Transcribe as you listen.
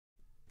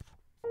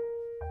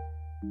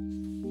What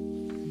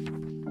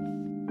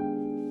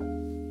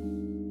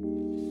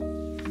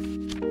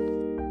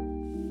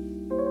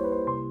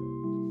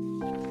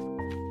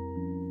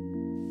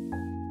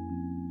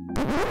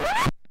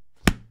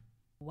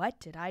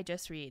did I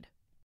just read?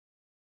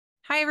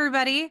 Hi,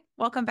 everybody.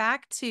 Welcome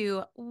back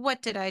to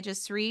What Did I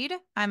Just Read?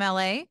 I'm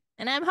LA.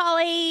 And I'm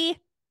Holly.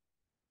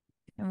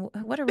 And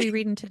what are we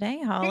reading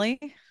today, Holly?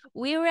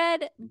 We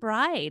read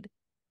Bride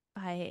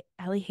by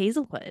Ali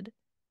Hazelwood.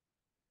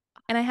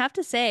 And I have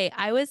to say,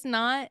 I was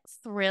not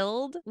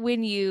thrilled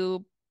when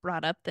you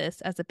brought up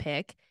this as a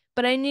pick,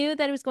 but I knew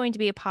that it was going to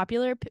be a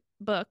popular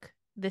book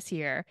this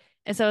year.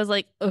 And so I was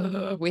like,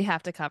 ugh, we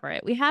have to cover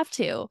it. We have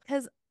to.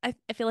 Because I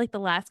feel like the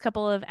last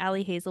couple of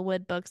Ali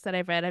Hazelwood books that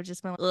I've read, I've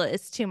just been like,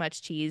 it's too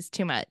much cheese,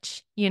 too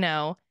much,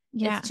 it's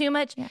Yeah. too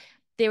much. Yeah.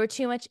 They were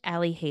too much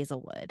Ali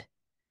Hazelwood.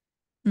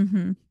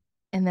 Mm-hmm.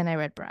 And then I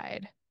read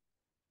Bride.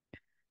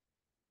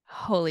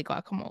 Holy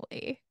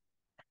guacamole.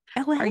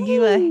 Are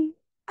you a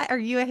LA. are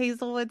you a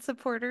Hazelwood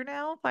supporter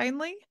now,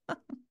 finally?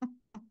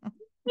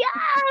 Yes.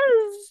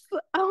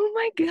 Oh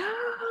my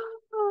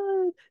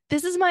God.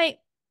 This is my,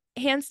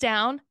 hands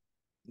down,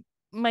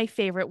 my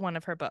favorite one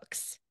of her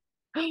books.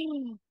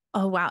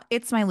 Oh, wow.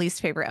 It's my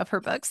least favorite of her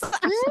books.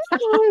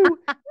 No.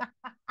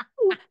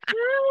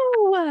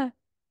 How?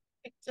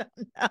 I don't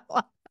know.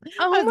 I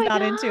Oh was my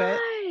not into it.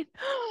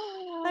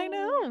 I God.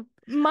 know.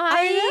 I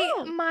My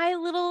know. my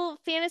little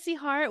fantasy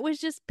heart was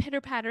just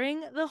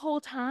pitter-pattering the whole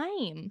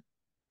time.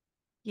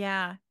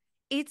 Yeah.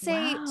 It's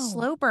a Wow.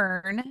 slow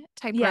burn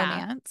type Yeah.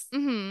 romance.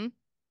 Mm-hmm.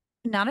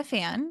 Not a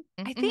fan.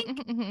 I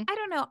think, Mm-hmm. I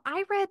don't know.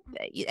 I read,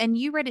 and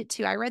you read it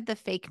too. I read The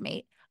Fake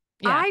Mate.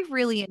 Yeah. I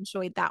really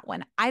enjoyed that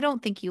one. I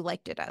don't think you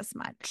liked it as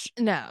much.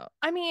 No.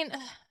 I mean,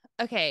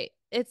 okay,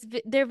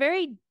 they're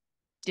very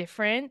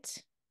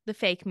different, the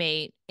fake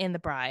mate and the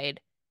bride.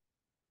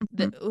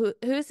 Mhm.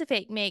 Who's the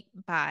fake mate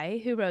by?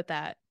 Who wrote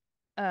that?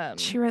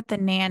 She Um, wrote The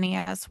Nanny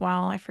as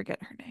well. I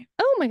forget her name.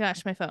 oh my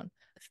gosh, my phone.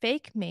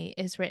 Fake mate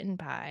is written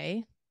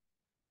by,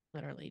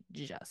 literally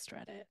just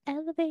read it.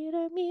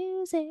 Elevator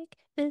music.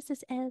 This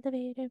is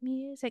elevator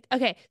music.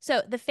 Okay,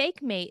 so the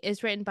fake mate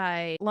is written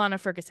by Lana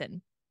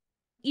Ferguson.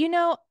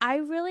 I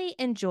really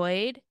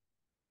enjoyed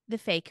the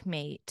fake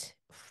mate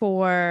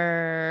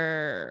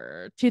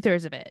for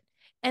two-thirds of it.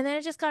 And then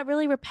it just got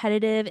really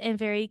repetitive and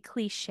very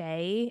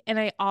cliche. And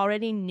I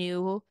already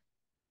knew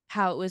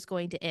how it was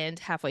going to end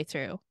halfway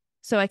through.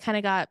 So I kind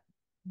of got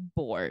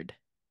bored.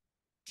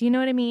 Do you know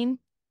what I mean?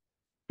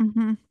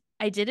 Hmm.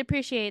 I did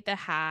appreciate that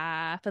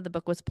half of the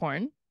book was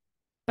porn,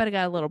 but I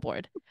got a little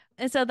bored.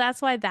 And so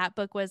that's why that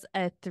book was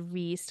a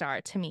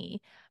 3-star to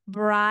me.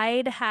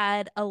 Bride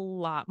had a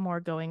lot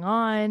more going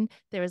on.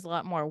 There was a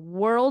lot more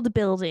world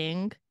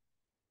building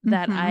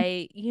that Hmm.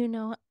 I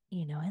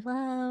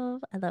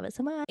love it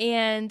so much.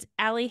 And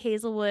Ali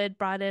Hazelwood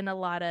brought in a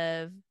lot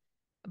of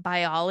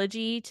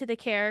biology to the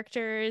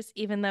characters,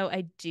 even though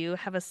I do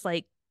have a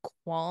slight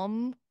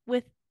qualm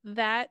with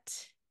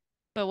that.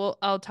 But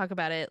I'll talk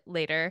about it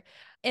later.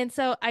 And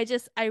so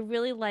I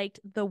really liked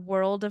the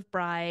world of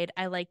Bride.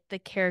 I liked the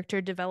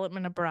character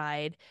development of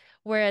Bride,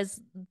 whereas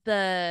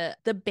the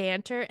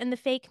banter and the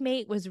fake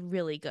mate was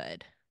really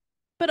good.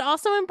 But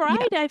also in Yeah.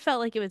 Bride, I felt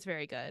like it was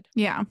very good.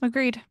 Yeah.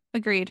 Agreed.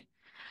 Agreed.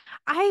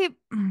 I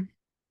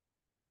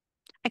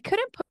I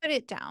couldn't put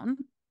it down.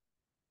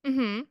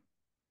 Mm-hmm.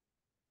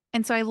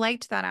 And so I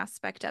liked that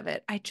aspect of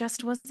it. I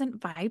just wasn't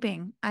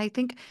vibing. I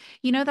think,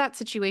 you know, that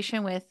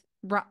situation with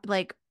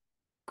like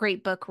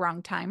great book,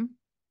 wrong time.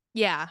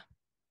 Yeah.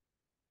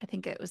 I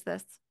think it was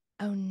this.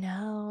 Oh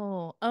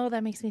no. Oh,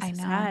 that makes me I so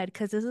know. sad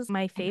because this is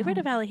my I favorite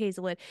know. of Ali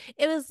Hazelwood.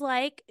 It was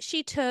like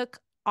she took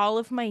all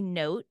of my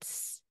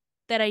notes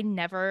that I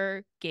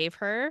never gave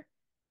her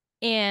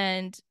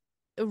and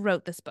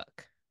wrote this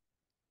book.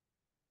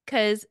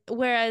 Because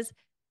whereas,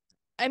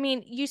 I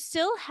mean, you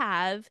still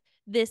have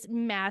this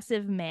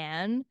massive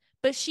man,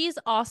 but she's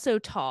also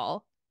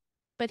tall,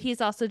 but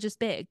he's also just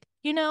big,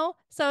 you know?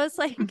 So it's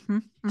like Hmm.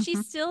 she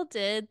Hmm. still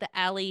did the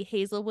Ali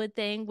Hazelwood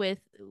thing with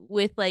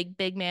like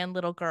big man,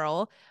 little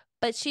girl,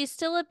 but she's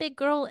still a big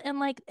girl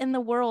in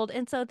the world.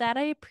 And so that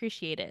I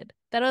appreciated.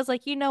 That I was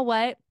like, you know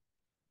what?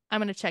 I'm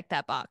gonna check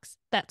that box.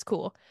 That's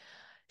cool.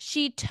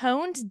 She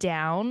toned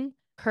down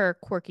her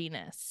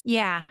quirkiness,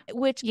 Yeah.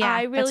 which I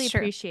Yeah, really that's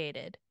true.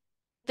 appreciated.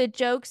 The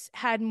jokes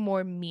had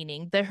more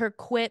meaning. Her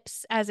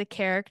quips as a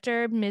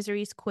character,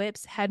 Misery's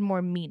quips, had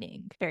more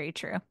meaning. Very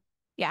true.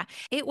 Yeah.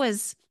 It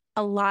was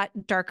a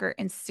lot darker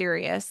and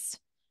serious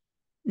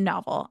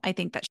novel, I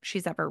think, that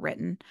she's ever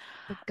written.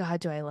 But God,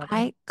 do I love it. I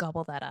I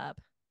gobble that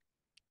up.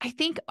 I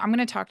think I'm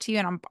going to talk to you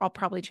and I'll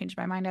probably change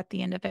my mind at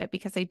the end of it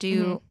because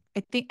Hmm.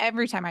 I think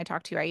every time I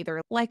talk to you, I either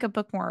like a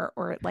book more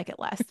or like it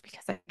less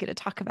because I get to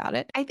talk about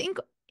it. I think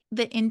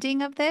the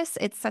ending of this,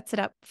 it sets it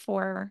up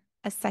for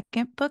a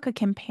second book, a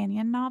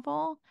companion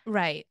novel.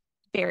 Right.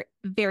 Very,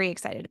 very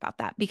excited about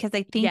that because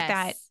I think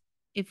that Yes.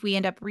 if we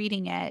end up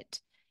reading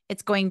it,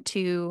 it's going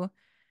to,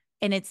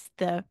 and it's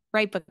the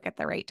right book at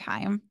the right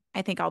time.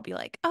 I think I'll be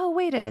like, oh,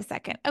 wait a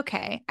second.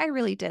 Okay. I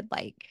really did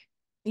like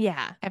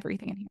Yeah.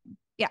 everything in here.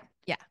 Yeah.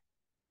 Yeah.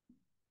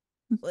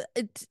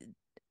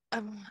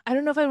 I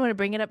don't know if I want to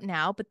bring it up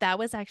now, but that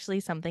was actually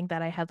something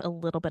that I had a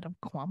little bit of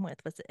qualm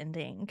with was the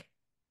ending.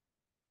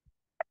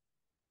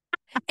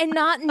 And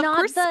not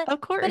the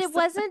Of course.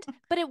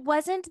 but it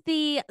wasn't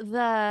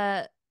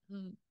the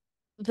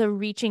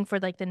reaching for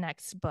like the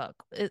next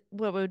book.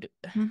 What would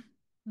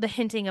the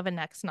hinting of a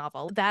next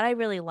novel that I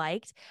really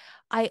liked.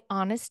 I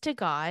honest to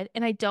God,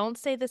 and I don't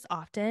say this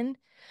often,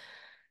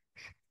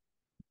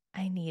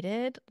 I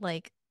needed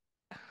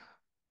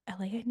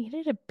I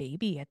needed a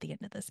baby at the end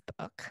of this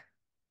book.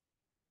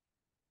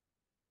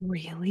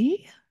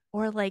 Really?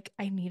 Or like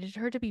I needed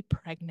her to be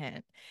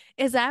pregnant.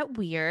 Is that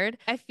weird?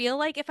 I feel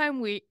like if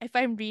I'm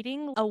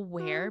reading a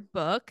where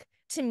book,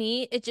 to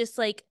me it just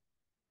like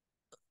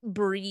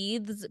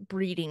breathes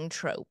breeding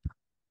trope.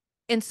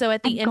 And so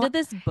at I'm the end of glad.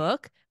 this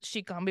book,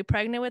 she gonna be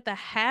pregnant with a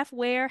half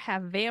were,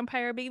 half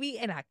vampire baby,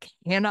 and I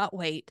cannot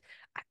wait.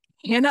 I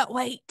cannot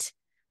wait.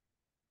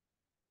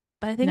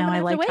 But I think I'm No,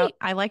 gonna have to wait.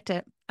 I liked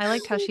it. I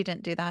liked how she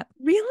didn't do that.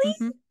 Really?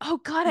 Hmm. Oh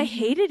God, I Hmm.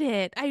 hated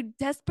it. I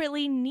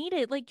desperately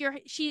needed like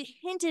she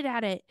hinted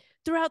at it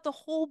throughout the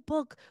whole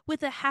book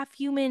with a half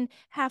human,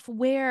 half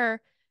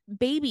were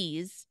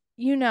babies,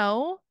 you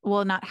know?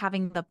 Well, not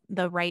having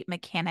the right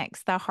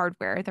mechanics, the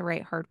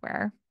right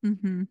hardware.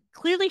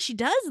 Clearly she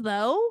does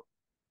though.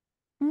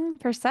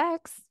 For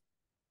sex.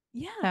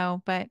 Yeah.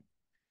 So, but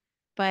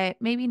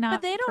maybe But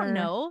not they don't for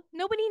know.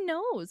 Nobody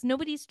knows.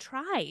 Nobody's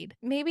tried.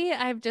 Maybe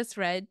I've just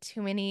read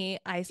too many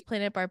Ice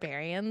Planet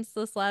Barbarians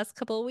this last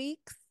couple of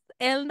weeks,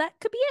 and that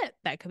could be it.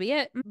 That could be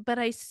it. But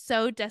I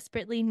so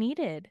desperately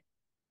needed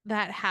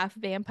that half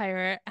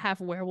vampire,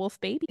 half werewolf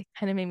baby. It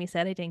kind of made me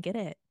sad I didn't get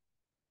it.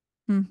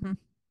 hmm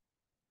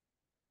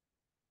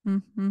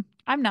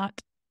I'm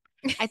not.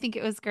 I think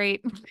it was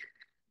great.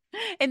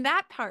 In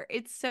that part,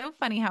 it's so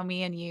funny how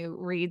me and you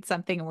read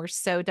something and we're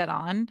so dead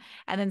on.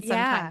 And then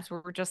Yeah. sometimes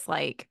we're just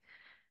like,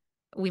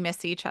 we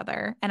miss each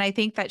other. And I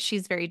think that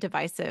she's very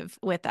divisive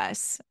with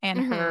us and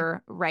Hmm.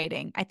 her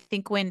writing. I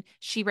think when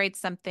she writes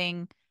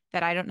something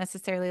that I don't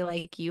necessarily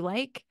like, you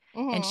like,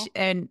 Hmm.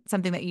 and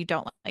something that you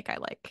don't like, I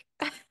like.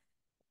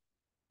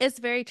 It's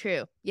very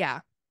true. Yeah.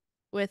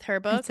 With her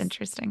It's books,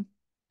 interesting.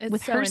 it's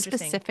With so her interesting.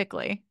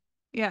 specifically.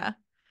 Yeah.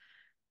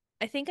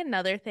 I think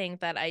another thing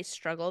that I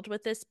struggled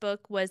with this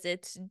book was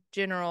its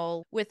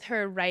general, with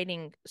her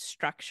writing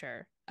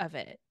structure of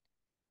it.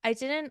 I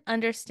didn't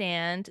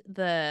understand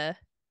the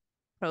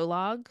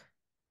prologue.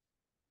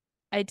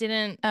 I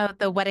didn't, Oh,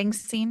 the wedding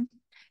scene.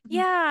 Mhm.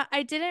 yeah,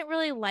 I didn't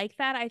really like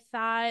that. I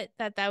thought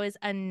that that was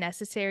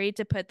unnecessary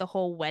to put the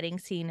whole wedding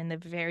scene in the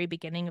very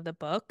beginning of the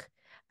book.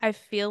 I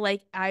feel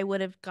like I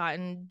would have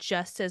gotten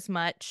just as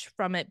much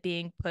from it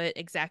being put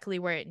exactly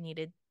where it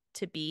needed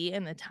to be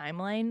in the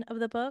timeline of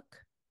the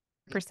book.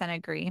 Percent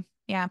agree.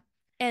 Yeah.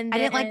 And I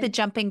didn't like the then,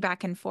 jumping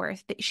back and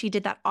forth. She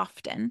did that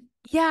often.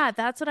 yeah,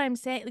 that's what I'm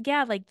saying.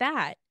 Yeah, like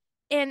that.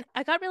 And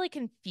I got really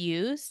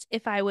confused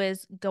if I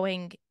was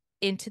going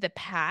into the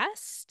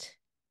past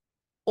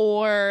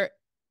or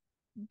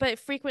but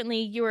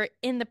frequently you were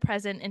in the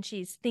present and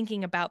she's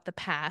thinking about the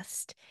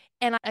past.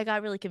 And I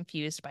got really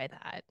confused by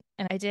that.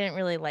 And I didn't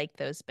really like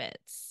those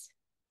bits.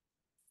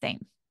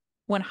 Same.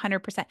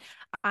 100%.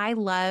 I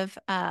love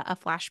a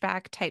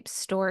flashback type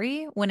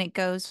story when it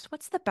goes,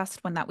 what's the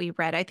best one that we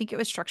read? I think it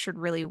was structured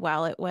really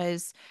well. It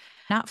was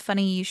not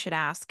funny, you should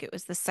ask. It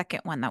was the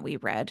second one that we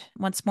read,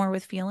 Once More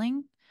with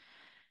Feeling.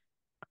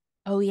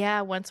 Oh,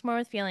 yeah. Once More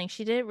with Feeling.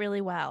 She did it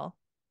really well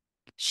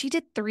She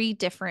did three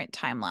different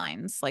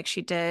timelines. Like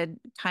she did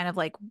kind of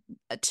like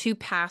two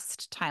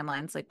past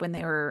timelines, like when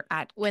they were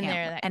at when they're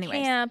camp. at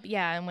Anyways, camp.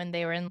 Yeah. And when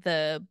they were in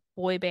the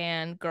boy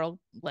band girl,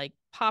 like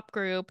pop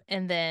group,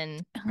 and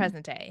then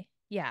present day.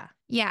 Yeah.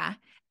 yeah.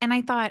 And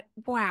I thought,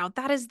 wow,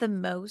 that is the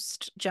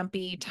most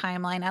jumpy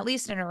timeline, at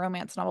least in a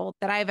romance novel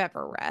that I've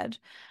ever read.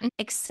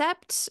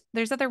 Except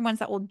there's other ones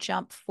that will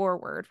jump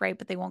forward, right?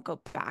 But they won't go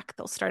back.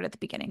 They'll start at the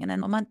beginning and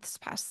then a month has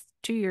passed,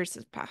 2 years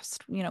has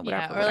passed, Yeah.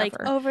 whatever, Or like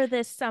whatever. over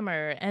this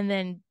summer and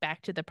then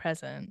back to the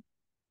present.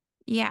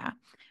 Yeah. But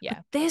Yeah.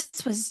 this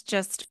was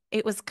just,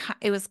 it was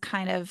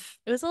kind of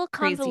It was a little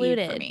crazy for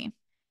convoluted. me.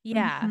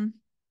 Yeah. Hmm.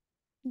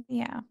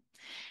 Yeah.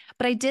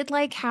 But I did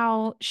like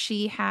how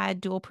she had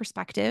dual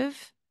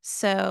perspective.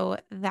 So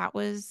that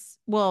was,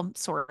 well,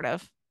 sort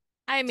of.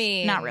 I Not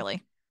mean,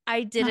 really. I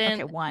Not okay,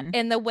 didn't, one.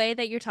 in the way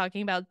that you're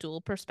talking about dual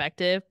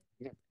perspective,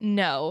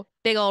 no,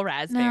 big ol'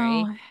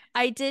 raspberry. No,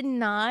 I did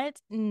not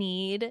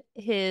need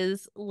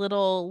his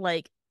little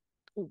like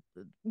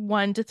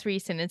 1 to 3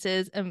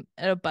 sentences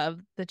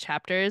above the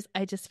chapters.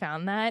 I just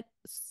found that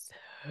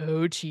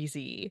so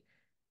cheesy.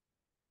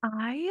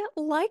 I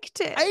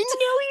liked I it.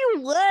 knew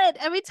you would.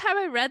 Every time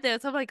I read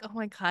this, I'm like, oh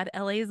my God,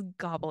 LA's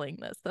gobbling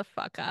this the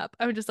fuck up.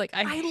 I'm just like,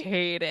 I I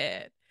hate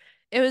it.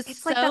 It was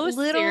it's like that so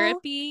little,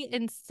 syrupy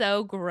and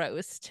so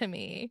gross to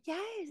me.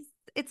 yes,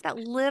 it's that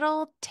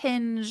little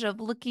tinge of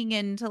looking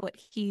into what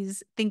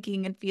he's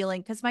thinking and feeling.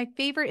 Because my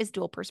favorite is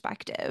dual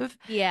perspective.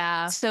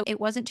 Yeah. So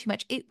it wasn't too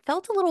much. It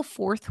felt a little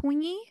fourth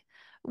wingy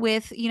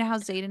with, how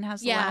Zayden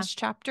has the Yeah. last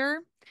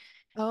chapter.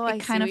 Oh, It I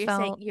see kind what of you're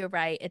saying. felt, You're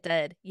right. It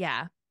did.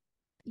 Yeah.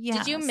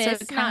 Did you Yeah, so it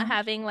miss not kind of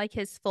having like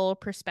his full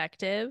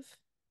perspective?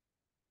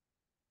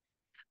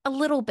 a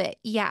little bit,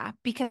 yeah,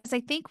 because I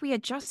think me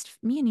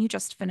and you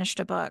just finished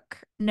a book.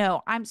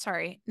 No, I'm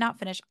sorry, not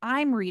finished.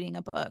 I'm reading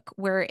a book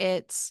where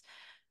it's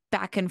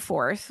back and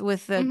forth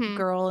with the Hmm.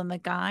 girl and the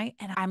guy,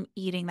 and I'm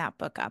eating that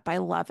book up. I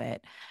love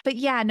it. But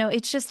yeah, no,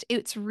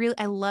 it's really,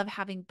 I love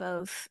having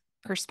both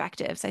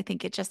perspectives. I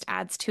think it just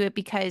adds to it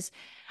because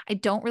I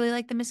don't really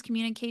like the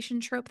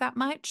miscommunication trope that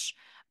much.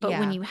 But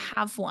when Yeah. you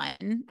have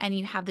one and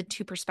you have the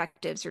two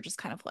perspectives, you're just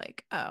kind of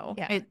like, oh,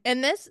 Yeah. it,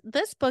 And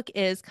this book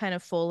is kind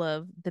of full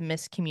of the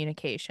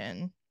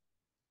miscommunication.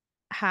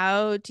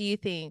 How do you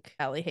think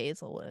Ali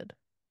Hazelwood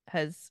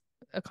has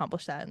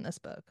accomplished that in this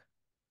book?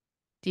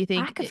 Do you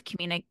think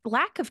it,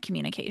 lack of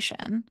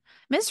communication.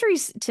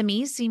 Mysteries to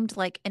me seemed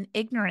like an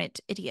ignorant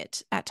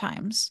idiot at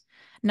times,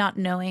 not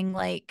knowing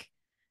like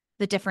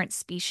the different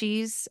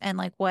species and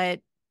like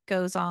what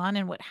goes on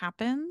and what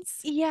happens.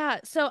 yeah,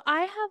 so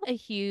I have a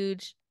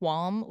huge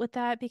qualm with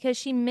that because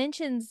she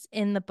mentions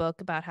in the book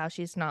about how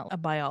she's not a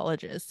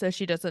biologist, so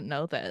she doesn't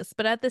know this.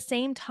 But at the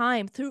same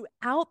time,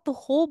 throughout the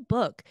whole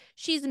book,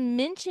 she's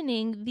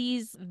mentioning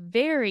these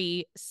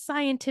very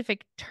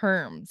scientific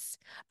terms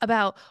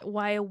about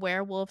why a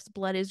werewolf's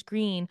blood is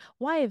green,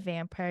 why a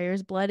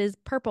vampire's blood is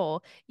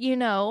purple,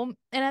 And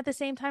at the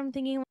same time,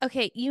 thinking,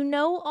 okay, you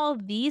know all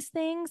these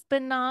things,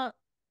 but not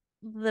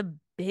the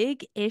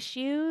big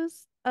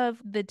issues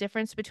of the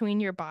difference between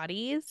your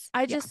bodies.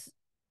 I Yeah. just,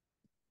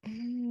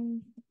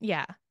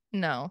 yeah,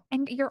 no,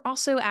 And you're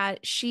also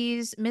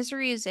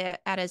Misery is at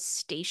a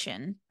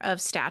station of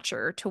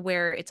stature to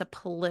where it's a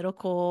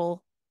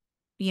political,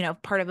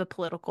 part of a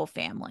political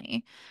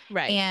family.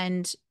 right,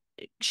 And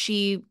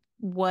she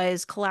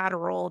was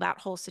collateral, that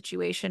whole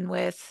situation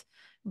with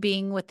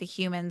being with the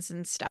humans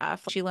and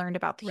stuff. She learned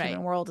about the right.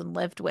 human world and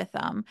lived with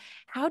them.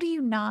 How do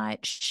you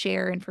not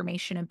share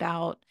information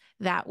about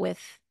that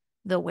with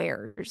the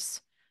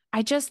wares?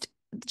 I just,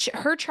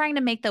 her trying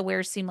to make the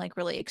wares seem like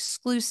really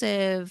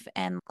exclusive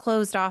and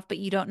closed off, but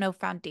you don't know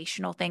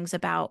foundational things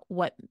about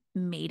what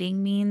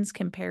mating means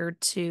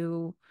compared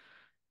to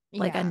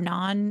like a Yeah.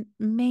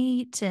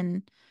 non-mate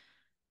and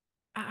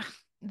uh,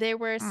 There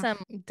were I some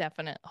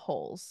definite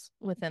holes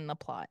within the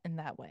plot in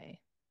that way.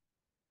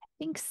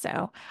 think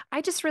so.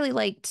 I just really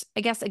liked,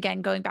 I guess,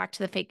 again, going back to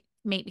the fake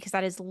mate, because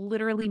that is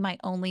literally my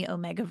only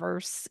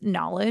Omegaverse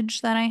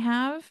knowledge that I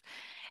have.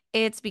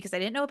 It's because I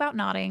didn't know about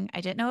nodding.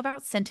 I didn't know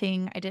about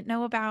scenting. I didn't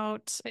know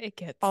about It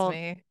gets all.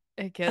 me.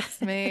 It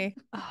gets me.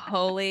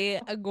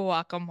 Holy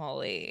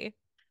guacamole.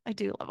 I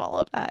do love all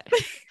of that.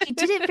 She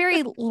did it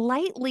very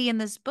lightly in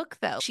this book,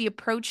 though. She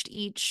approached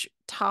each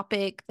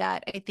topic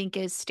that I think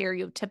is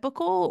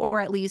stereotypical, or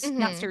at least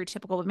not Hmm.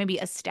 stereotypical, but maybe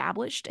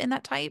established in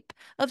that type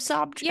of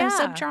Yeah.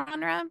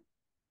 subgenre.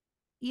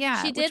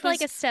 Yeah, She which did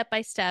like was a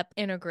step-by-step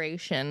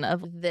integration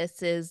of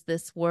this is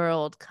this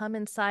world. Come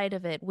inside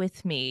of it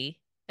with me.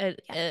 yeah,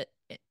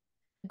 A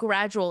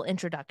gradual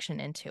introduction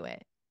into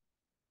it.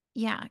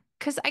 yeah.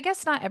 Because I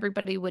guess not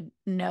everybody would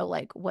know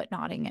like what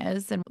nodding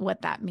is and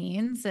what that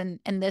means. And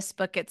in this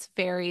book, it's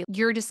very,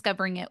 you're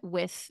discovering it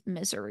with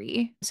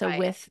Misery. So Right.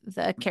 with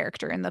the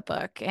character in the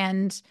book.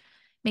 And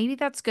maybe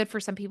that's good for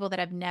some people that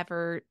have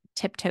never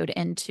tiptoed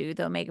into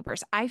the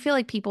Omegaverse. I feel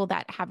like people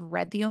that have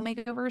read the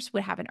Omegaverse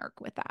would have an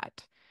irk with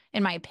that,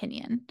 in my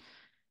opinion.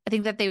 I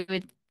think that they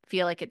would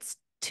feel like it's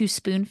too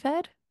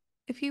spoon-fed,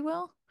 if you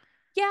will.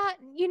 Yeah,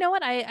 you know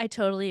what? I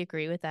totally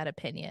agree with that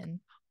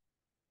opinion.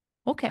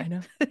 I Okay.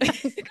 know.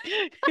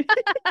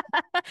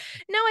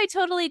 No, I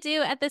totally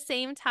do. At the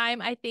same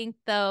time, I think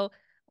though,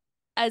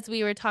 as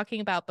we were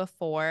talking about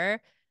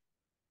before,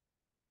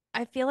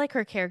 I feel like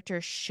her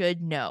character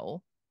should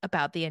know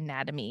about the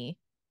anatomy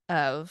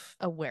of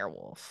a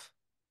werewolf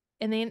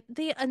and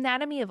the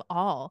anatomy of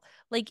all.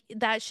 Like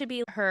that should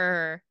be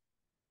her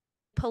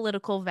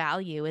political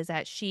value is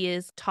that she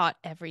is taught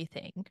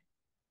everything,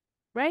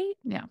 right?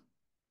 Yeah.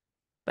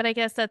 But I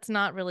guess that's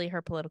not really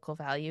her political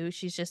value.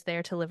 She's just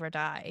there to live or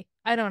die.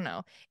 I don't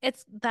know.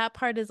 It's that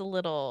part is a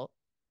little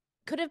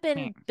could have Meh.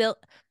 been built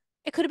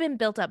it could have been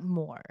built up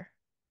more.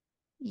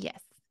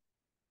 Yes.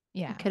 It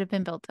Yeah. could have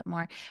been built up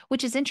more,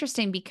 which is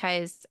interesting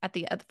because at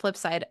the flip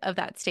side of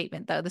that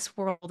statement, though, this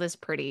world is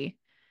pretty.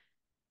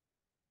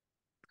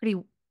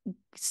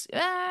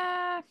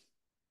 Uh,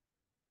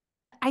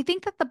 I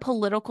think that the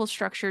political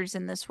structures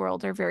in this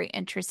world are very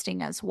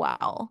interesting as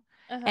well,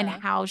 and Uh-huh.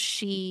 how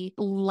she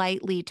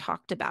lightly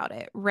talked about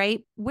it.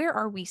 Right? Where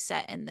are we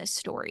set in this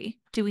story?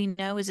 Do we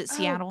know? Is it Oh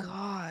Seattle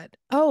God.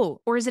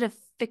 Oh, or is it a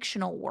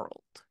fictional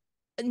world?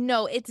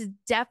 no, it's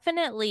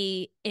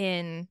definitely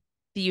in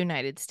the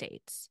United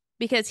States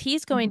because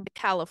he's going Mhm. to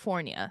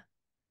California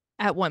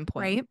at one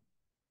point.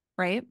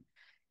 Right? Right?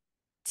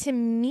 To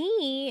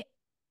me,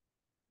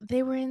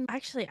 they were in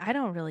actually, I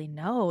don't really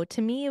know.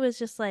 To me, it was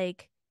just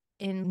like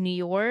in New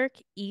York,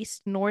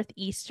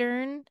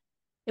 northeastern.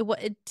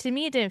 To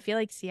me, it didn't feel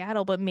like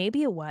Seattle, but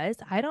maybe it was.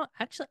 I don't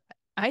actually.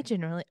 I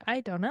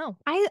don't know.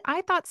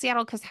 I thought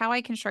Seattle because how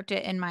I construct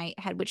it in my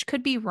head, which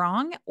could be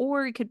wrong,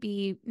 or it could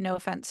be no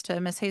offense to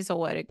Miss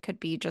Hazelwood, it could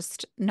be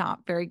just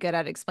not very good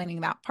at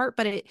explaining that part.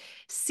 But it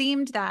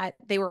seemed that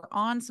they were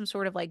on some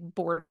sort of like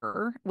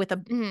border with a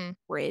Hmm.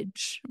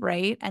 bridge,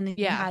 right? And then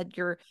you Yeah. had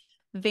your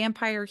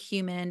vampire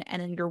human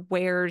and then your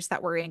wares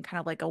that were in kind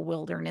of like a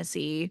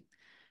wildernessy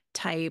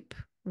type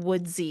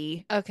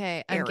woodsy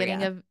Okay,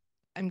 area.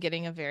 I'm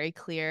getting a very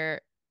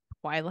clear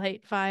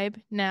Twilight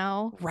vibe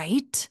now,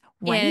 Right?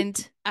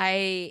 and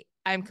Right?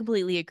 I'm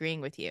completely agreeing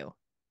with you.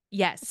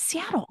 Yes.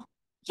 Seattle.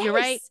 You're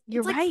right. Yes.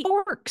 You're It's like right.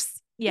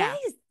 Forks. Yeah.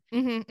 Yes.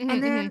 And Hmm.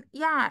 then,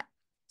 yeah.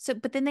 So,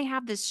 but then they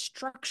have this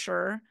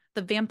structure,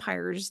 the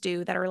vampires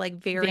do, that are like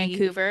very,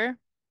 Vancouver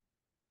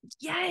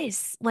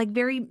yes, like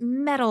very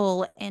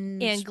metal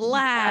and and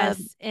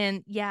glass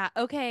and yeah,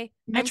 okay.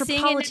 I'm seeing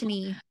it now.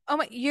 metropolitan-y. Oh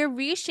my, you're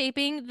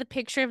reshaping the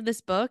picture of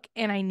this book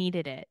and I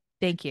needed it.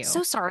 Thank you.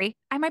 So sorry.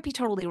 I might be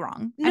totally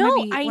wrong. I might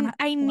No, be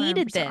I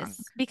needed 100% wrong.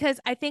 this because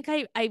I think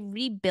I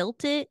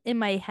rebuilt it in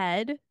my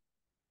head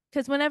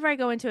because whenever I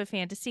go into a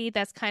fantasy,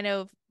 that's kind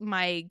of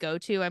my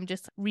go-to. I'm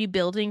just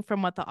rebuilding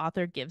from what the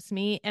author gives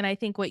me, and I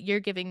think what you're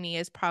giving me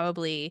is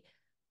probably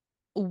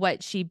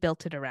what she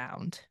built it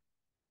around.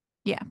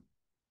 Yeah.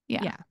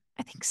 Yeah. Yeah.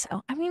 I think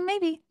so. I mean,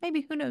 maybe,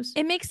 who knows?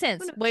 It makes Who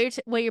sense. knows?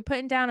 What you're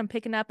putting down, I'm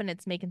picking up and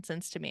it's making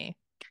sense to me.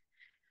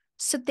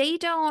 So they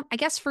don't, I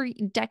guess for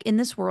in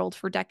this world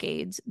for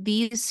decades,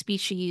 these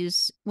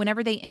species,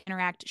 whenever they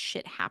interact,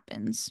 shit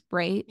happens,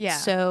 right? Yeah.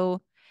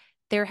 So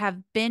there have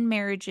been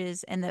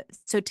marriages and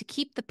so to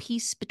keep the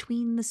peace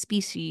between the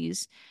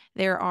species,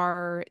 there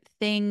are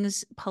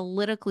things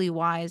politically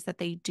wise that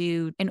they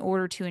do in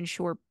order to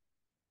ensure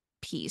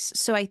peace.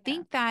 So I Yeah.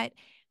 think that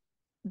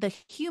the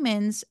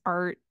humans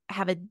are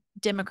have a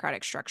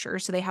democratic structure.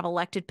 So they have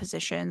elected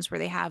positions where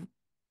they have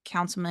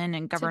councilmen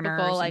and Typical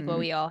governors like what and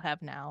we all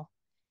have now.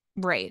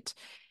 right.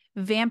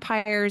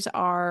 Vampires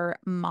are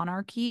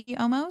monarchy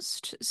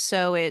almost.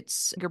 So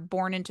it's you're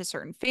born into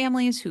certain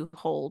families who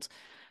hold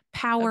A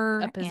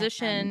power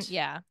position, and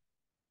yeah.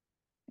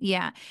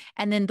 yeah.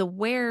 And then the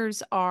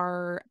wares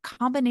are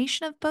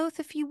combination of both,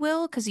 if you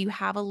will, because you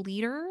have a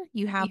leader,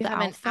 you have You the have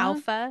an alpha.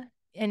 alpha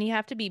and you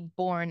have to be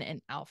born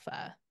an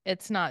alpha.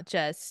 It's not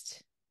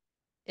just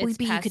Well, it's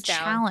but you could passed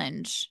down.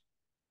 challenge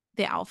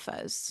the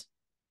alphas.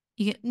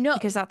 You No,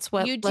 because that's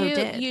what Lo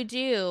did. you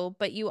do,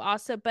 but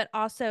but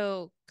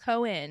also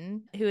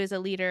Cohen, who is a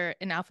leader,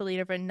 an alpha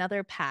leader of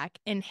another pack,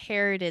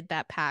 inherited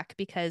that pack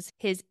because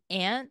his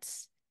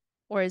aunt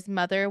or his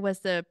mother was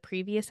the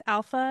previous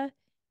alpha,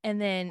 and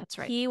then That's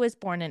right. he was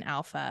born an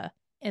alpha,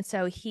 and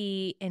so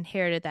he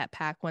inherited that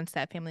pack once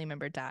that family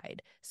member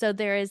died. So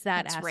there is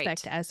that That's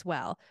aspect right. as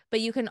well. But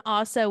you can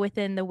also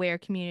within the Were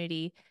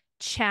community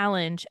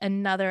challenge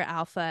another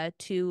alpha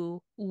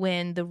to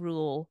win the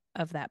rule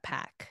of that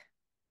pack.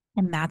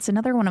 And that's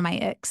another one of my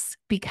icks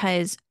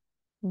because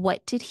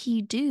what did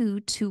he do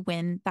to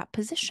win that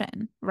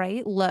position,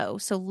 right? Lo.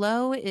 So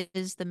Lo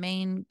is the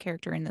main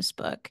character in this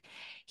book.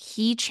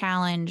 He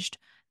challenged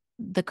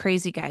the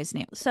crazy guy's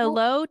name. So Well,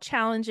 Lowe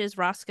challenges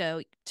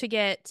Roscoe to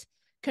get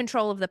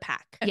control of the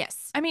pack.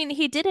 yes, I mean,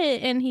 he did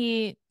it and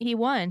he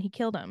won. He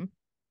killed him.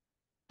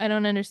 I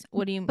don't understand.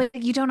 What do you? but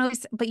you don't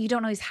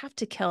always have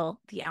to kill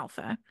the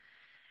alpha.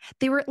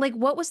 They were like,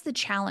 what was the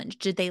challenge?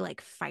 Did they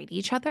like fight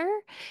each other?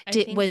 I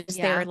Did think was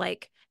there yeah.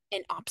 like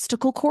an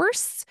obstacle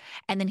course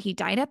and then he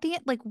died at the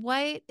end? Like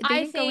what? They I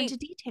didn't go think into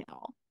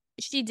detail.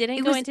 she didn't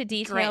It go was into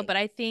detail, gray. but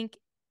I think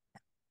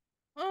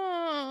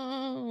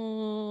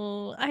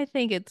oh, I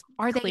think it's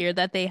Are they clear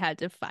that they had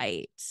to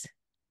fight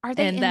are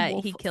they and in that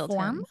he wolf killed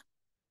form? him.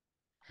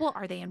 Well,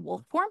 are they in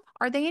wolf form?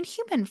 Are they in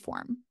human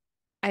form?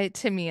 I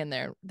to me and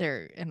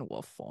they're in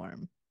wolf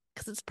form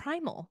because it's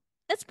primal.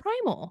 It's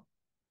primal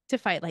to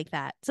fight like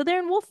that. So they're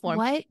in wolf form.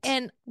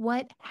 And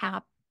What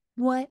hap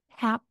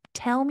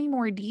tell me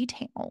more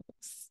details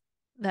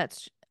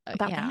that's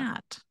about yeah.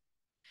 that.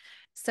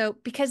 So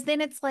because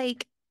then it's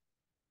like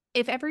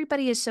if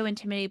everybody is so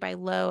intimidated by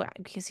Lo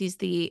because he's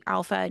the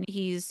alpha and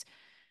he's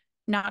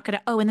not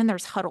gonna and then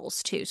there's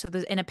huddles too. So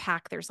in a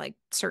pack there's like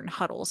certain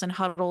huddles and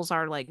huddles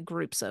are like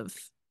groups of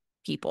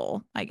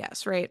people, I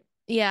guess, right?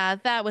 Yeah,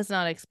 that was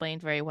not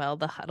explained very well.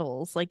 The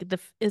huddles, like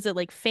is it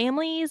like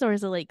families or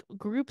is it like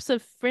groups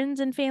of friends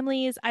and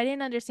families? I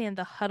didn't understand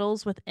the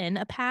huddles within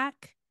a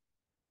pack.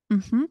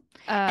 Hmm.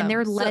 And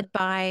they're So led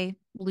by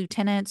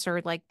lieutenants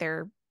or like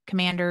their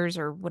commanders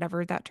or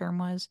whatever that term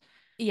was.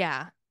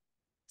 yeah,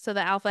 so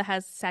the alpha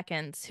has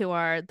seconds who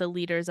are the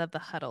leaders of the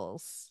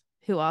huddles,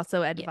 who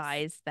also Yes.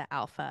 advise the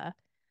alpha.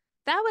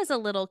 That was a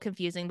little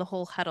confusing, the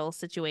whole huddle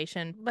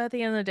situation. But at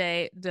the end of the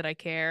day, did I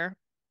care?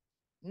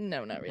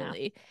 No, not No.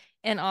 really.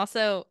 And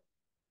also,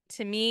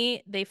 to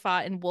me, they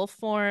fought in wolf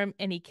form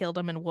and he killed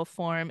him in wolf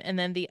form. And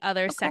then the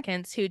other Okay.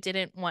 seconds who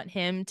didn't want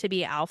him to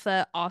be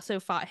alpha also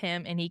fought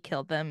him and he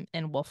killed them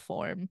in wolf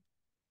form.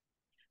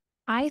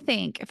 I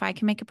think if I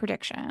can make a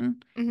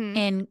prediction, Hmm.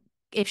 in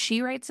if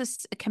she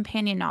writes a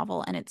companion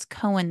novel and it's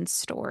Cohen's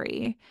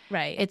story,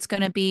 Right. it's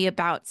going to be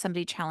about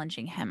somebody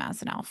challenging him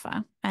as an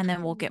alpha. And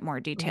then we'll get more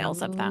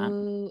details of that.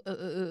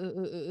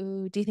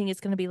 Do you think it's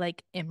gonna be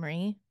like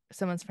Emery?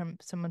 Someone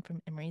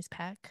from Emery's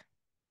pack?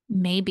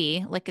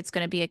 Maybe like it's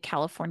going to be a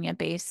California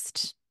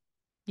based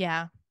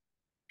Yeah.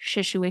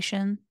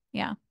 situation.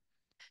 Yeah,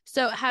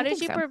 So I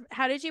think so.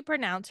 how did you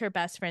pronounce her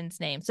best friend's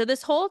name? So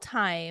this whole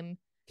time,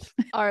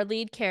 our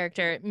lead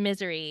character,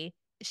 Misery,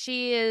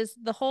 she is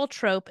the whole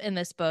trope in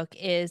this book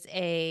is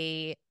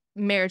a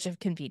marriage of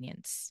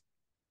convenience.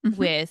 Hmm.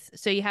 With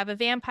so you have a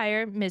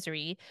vampire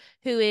Misery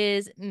who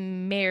is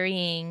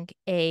marrying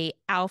a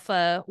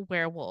alpha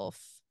werewolf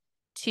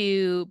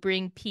to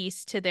bring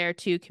peace to their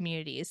two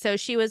communities. So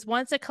she was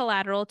once a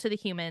collateral to the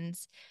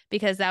humans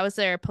because that was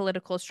their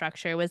political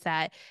structure, was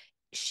that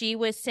she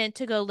was sent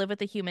to go live with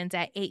the humans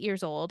at 8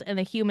 years old, and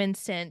the humans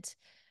sent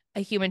a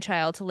human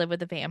child to live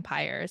with the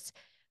vampires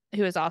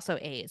who was also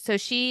 8. So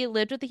she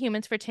lived with the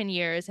humans for 10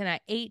 years, and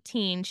at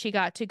 18 she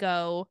got to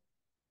go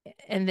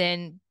and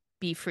then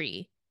be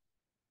free.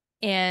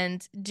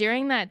 And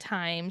during that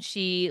time,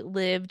 she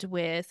lived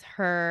with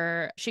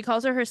she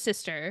calls her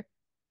sister.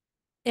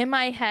 In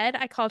my head,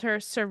 I called her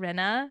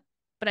Serena,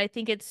 but I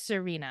think it's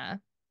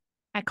Serena.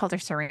 I called her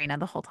Serena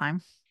the whole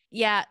time.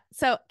 Yeah,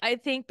 so I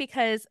think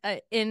because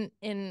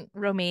in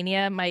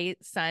Romania, my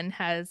son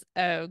has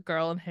a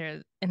girl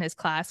in his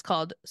class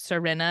called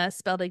Serena,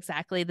 spelled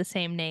exactly the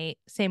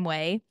same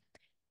way.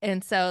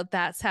 And so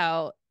that's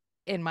how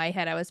in my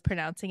head I was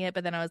pronouncing it,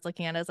 but then I was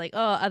looking at it, I was like, oh,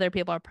 other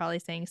people are probably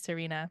saying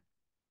Serena.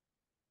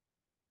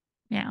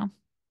 Yeah,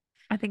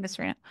 I think it's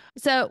Serena.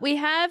 So we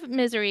have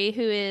Misery,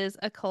 who is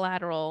a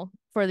collateral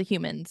for the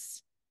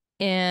humans.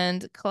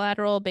 And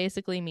collateral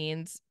basically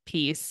means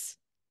peace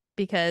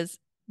because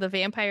the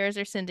vampires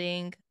are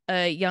sending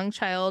a young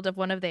child of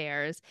one of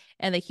theirs,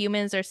 and the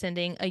humans are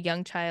sending a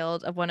young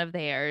child of one of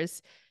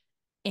theirs.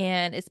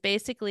 And it's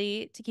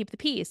basically to keep the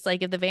peace.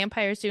 Like if the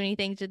vampires do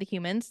anything to the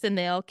humans, then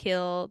they'll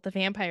kill the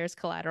vampires'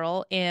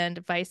 collateral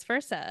and vice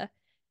versa.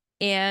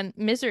 And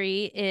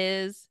Misery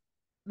is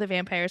the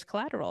vampire's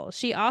collateral.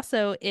 She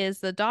also is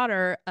the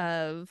daughter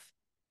of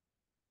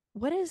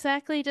what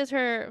exactly does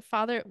her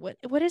father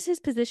what is his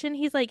position?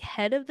 He's like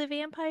head of the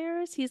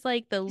vampires. He's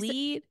like the He's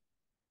lead.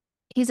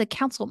 he's a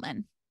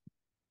councilman.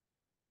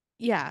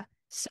 Yeah.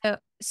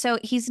 So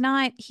he's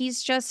not,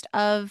 he's just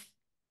of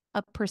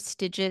a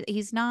prestigious,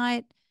 he's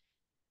not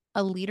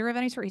a leader of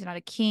any sort. He's not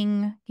a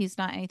king. He's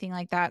not anything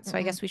like that. So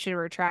I Mm-mm. guess we should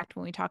retract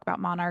when we talk about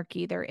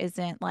monarchy. There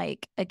isn't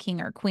like a king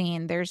or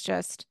queen. There's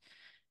just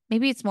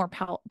maybe it's more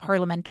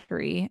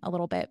parliamentary a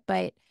little bit,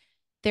 but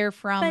they're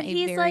from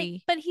a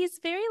very, But he's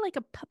very like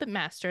a puppet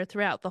master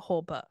throughout the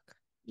whole book.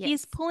 He's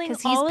yes, pulling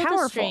because he's all of the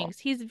powerful. strings.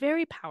 He's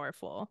very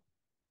powerful.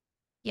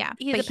 Yeah,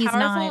 but he's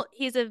not,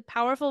 He's a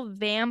powerful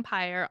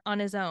vampire on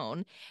his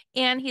own,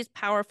 and he's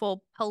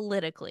powerful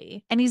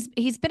politically. and he's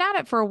been at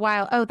it for a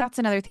while. Oh, that's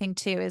another thing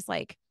too, is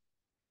like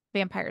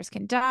vampires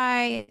can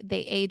die.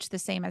 They age the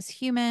same as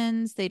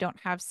humans. They don't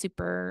have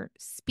super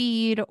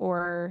speed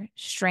or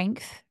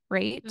strength,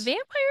 right? Vampires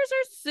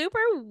are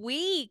super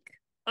weak.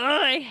 Ugh,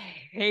 I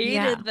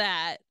Yeah. hated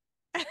that.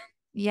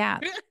 Yeah.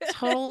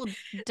 Total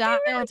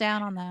dial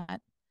down on that.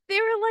 They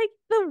were like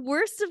the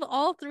worst of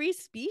all three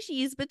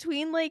species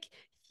between like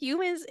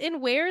humans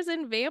and wares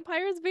and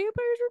vampires. Vampires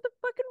were the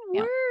fucking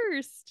Yeah.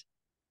 worst.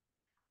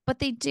 But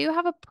they do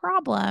have a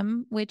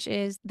problem, which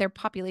is their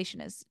population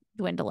is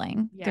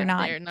dwindling. They're Yeah,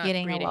 not they're not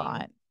getting a breeding.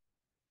 lot.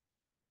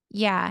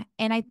 Yeah.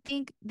 And I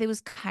think that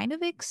was kind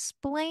of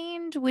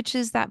explained, which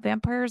is that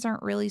vampires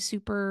aren't really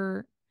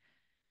super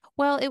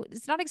well,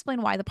 it's not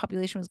explained why the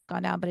population was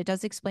gone down, but it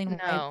does explain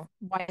No.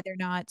 why they're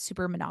not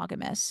super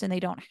monogamous and they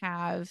don't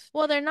have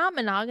Well, they're not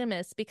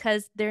monogamous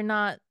because there's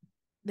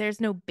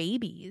no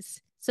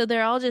babies. So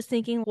they're all just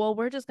thinking, well,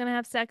 we're just gonna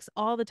have sex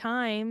all the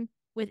time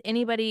with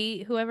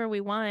anybody, whoever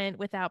we want,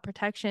 without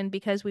protection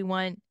because we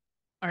want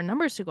our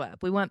numbers to go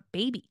up. We want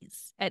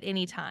babies at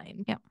any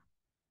time. yeah.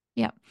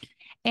 Yeah.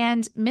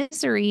 And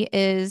Misery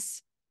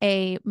is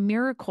a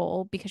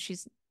miracle because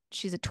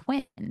she's a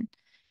twin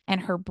and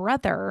her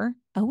brother,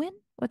 Owen,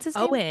 what's his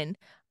name? Owen.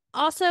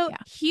 Also, Yeah.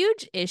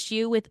 huge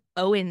issue with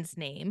Owen's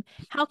name.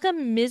 How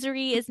come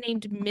Misery is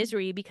named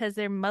Misery because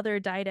their mother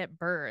died at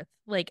birth,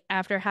 like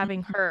after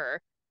having Mhm.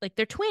 her? Like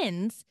they're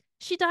twins.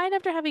 She died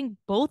after having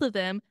both of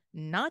them,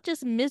 not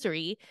just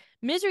Misery.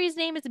 Misery's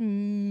name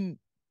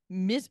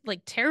is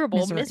like terrible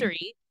Misery.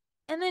 Misery.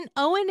 And then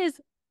Owen is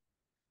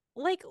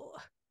like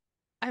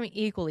I mean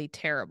equally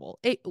terrible.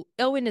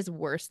 Owen is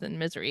worse than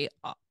Misery,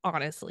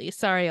 honestly.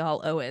 Sorry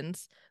all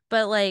Owens.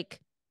 But like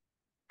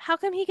how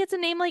come he gets a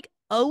name like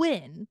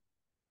Owen?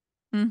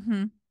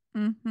 Mm-hmm.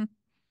 Mm-hmm.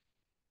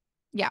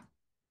 Yeah.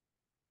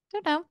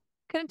 Don't know.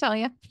 Couldn't tell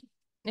you.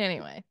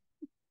 Anyway,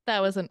 that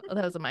was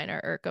a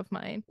minor irk of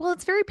mine. Well,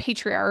 it's very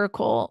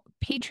patriarchal.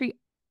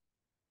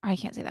 I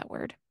can't say that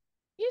word.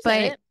 You said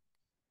But it.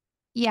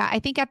 yeah, I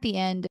think at the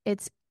end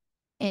it's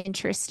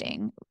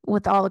interesting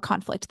with all the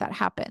conflict that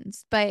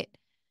happens. But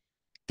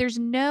there's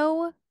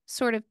no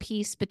sort of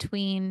peace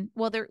between,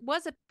 well, there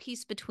was a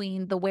peace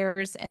between the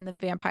weres and the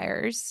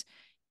vampires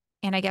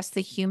and I guess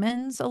the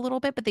humans a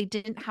little bit, but they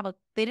didn't have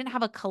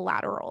a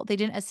collateral. They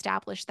didn't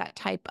establish that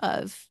type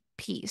of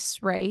peace,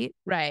 right?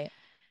 Right.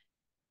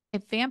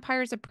 If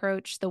vampires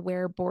approach the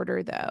were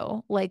border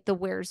though, like the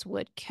weres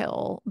would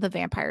kill the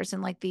vampires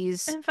and like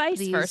And vice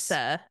these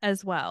versa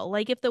as well.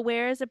 Like if the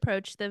weres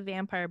approached the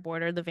vampire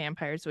border, the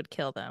vampires would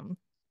kill them.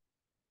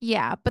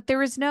 yeah, but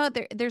there's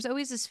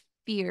always this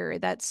fear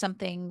that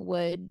something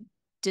would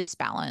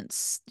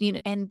disbalance,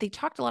 and they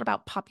talked a lot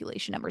about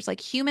population numbers.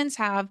 Like humans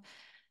have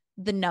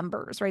the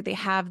numbers, right? They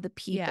have the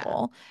Yeah.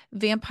 people.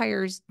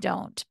 Vampires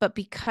don't. But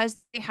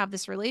because they have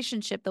this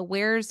relationship, the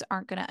weres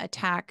aren't going to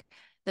attack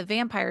the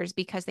vampires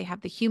because they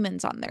have the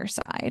humans on their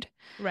side.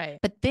 Right.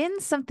 But then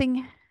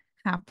something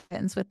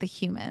happens with the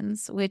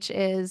humans, which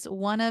is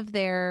one of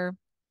their,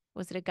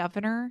 was it a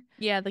governor?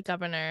 Yeah, the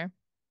governor.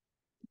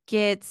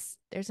 Gets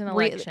There's an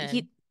re election.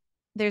 he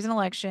there's an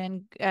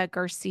election,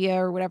 Garcia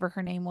or whatever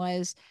her name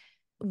was,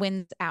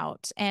 wins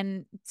out.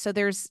 And so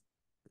that's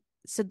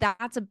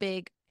a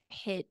big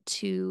hit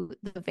to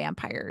the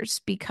vampires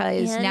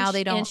because And now they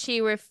and don't, she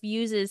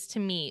refuses to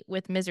meet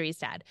with Misery's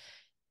dad,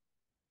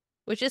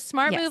 which is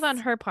smart move on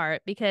yes, her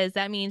part because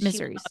that means she will not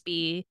miseries.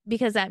 be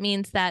because that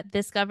means that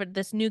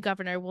this new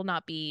governor will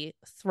not be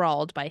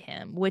thralled by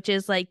him, which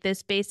is like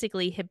this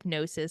basically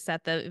hypnosis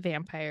that the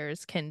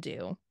vampires can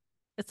do.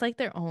 It's like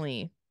their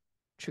only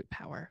true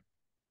power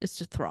is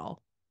to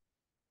thrall.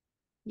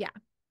 Yeah.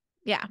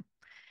 Yeah.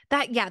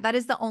 That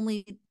is the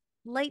only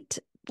light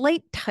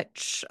light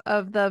touch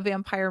of the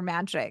vampire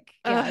magic.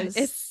 It's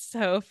Yes.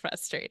 so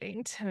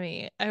frustrating to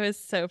me. I was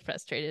so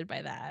frustrated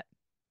by that.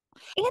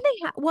 And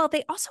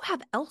they also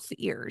have elf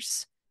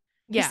ears.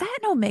 Is Yeah, that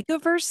an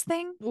Omegaverse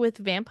thing? with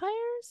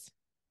vampires?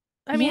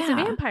 I mean, it's a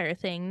Yeah. vampire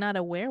thing, not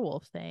a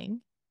werewolf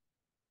thing.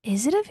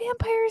 Is it a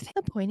vampire thing?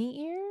 The pointy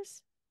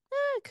ears?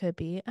 It could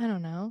be. I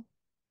don't know.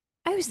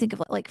 I always think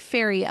of like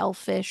fairy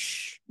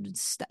elfish,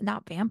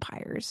 not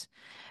vampires.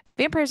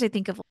 Vampires, I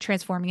think of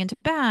transforming into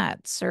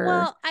bats or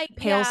Well, I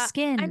pale yeah, I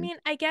skin. mean,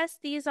 I guess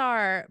these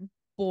are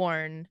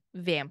born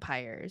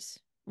vampires,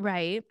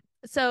 right?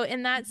 So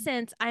in that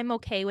sense, I'm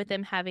okay with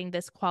them having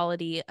this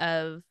quality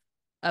of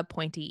a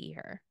pointy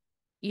ear,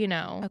 you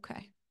know,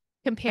 Okay.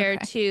 compared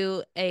Okay.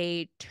 to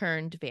a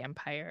turned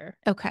vampire.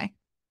 Okay.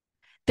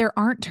 There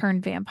aren't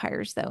turned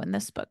vampires though in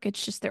this book.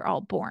 It's just they're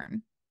all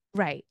born.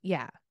 Right,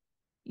 yeah.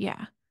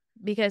 Yeah.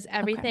 Because Okay.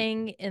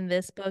 everything in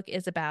this book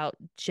is about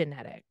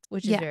genetics,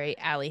 which is Yeah. very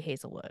Ali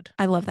Hazelwood.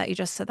 I love that you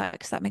just said that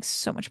because that makes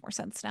so much more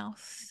sense now.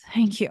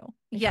 Thank you.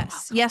 You're Yes.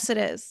 welcome. Yes, it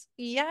is.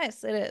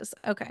 Yes, it is.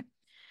 Okay.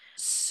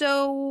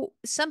 So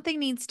something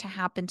needs to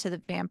happen to the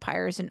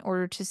vampires in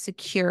order to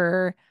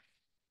secure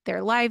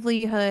their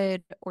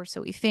livelihood, or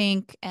so we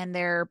think, and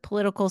their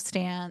political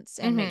stance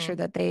and make sure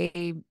Mm-hmm. that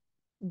they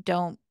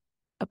don't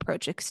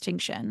approach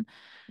extinction.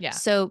 Yeah.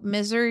 So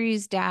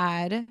Missouri's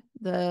dad,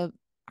 the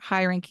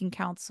high-ranking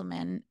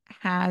councilman,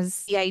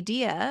 has the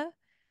idea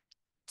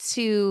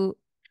to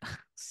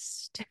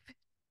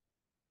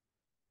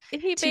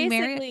He to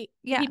marry, basically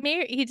yeah,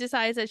 he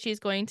decides that she's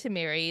going to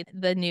marry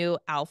the new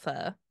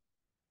alpha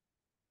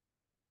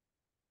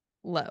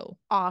low.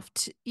 off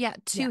to, yeah,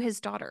 to Yeah.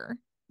 his daughter.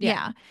 Yeah.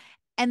 Yeah.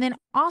 And then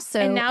And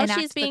also now she's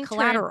enact the being turned,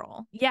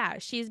 collateral. yeah,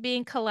 she's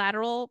being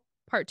collateral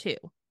part two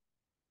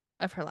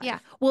of her Yeah.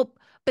 life. Well,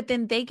 but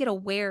then they get a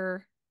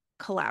wear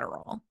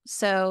collateral.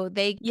 So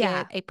they get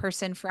Yeah. a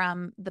person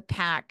from the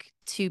pack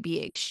to be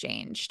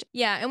exchanged.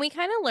 Yeah, and we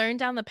kind of learned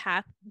down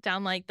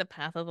like the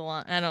path of the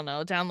line, I don't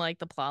know, down like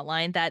the plot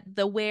line that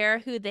the wear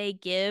who they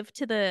give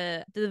to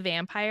the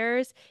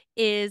vampires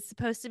is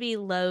supposed to be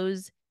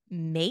Lowe's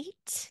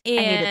mate. I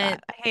hated And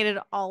that. I hated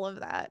all of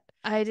that.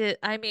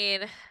 I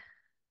mean,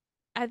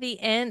 at the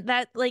end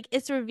that like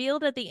it's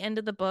revealed at the end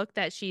of the book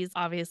that she's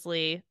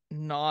obviously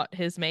not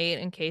his mate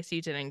in case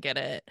you didn't get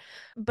it,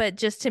 but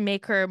just to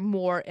make her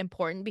more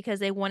important because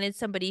they wanted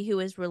somebody who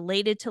is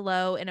related to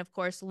Lo, and of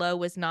course Lo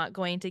was not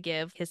going to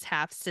give his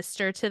half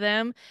sister to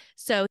them,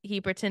 so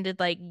he pretended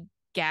like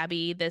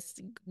Gabby,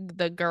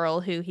 the girl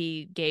who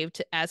he gave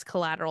to as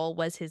collateral,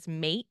 was his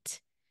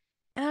mate.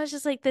 And I was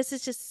just like, this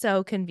is just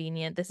so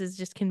convenient. This is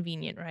just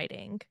convenient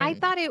writing. I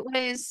And thought it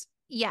was,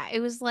 yeah,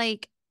 it was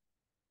like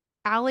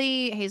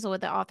Ali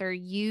Hazelwood, the author,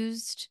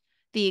 used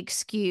the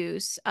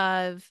excuse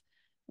of,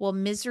 well,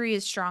 Misery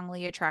is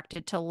strongly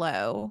attracted to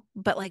Lo,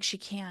 but like she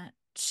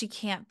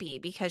can't be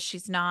because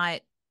she's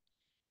not,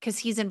 because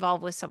he's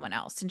involved with someone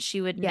else and she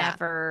would yeah,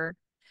 never,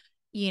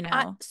 you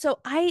I know. so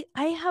I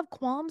have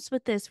qualms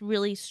with this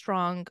really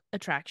strong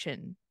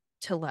attraction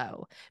to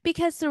Lo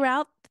because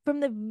throughout from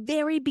the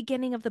very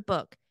beginning of the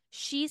book,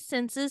 she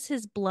senses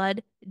his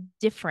blood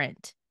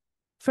different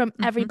from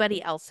Hmm.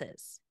 everybody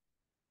else's.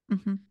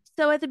 Hmm.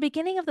 So at the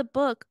beginning of the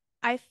book,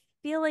 I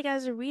feel like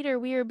as a reader,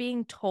 we are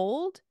being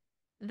told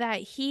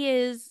that he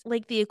is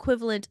like the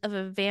equivalent of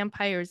a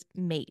vampire's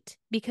mate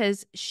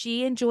because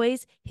she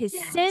enjoys his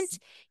Yes. scent,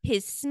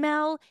 his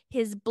smell,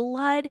 his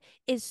blood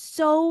is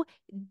so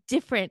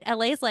different.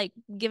 LA's like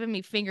giving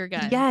me finger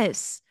guns.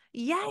 Yes.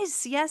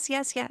 Yes, yes,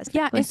 yes, yes.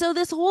 Yeah, and Exactly. so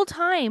this whole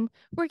time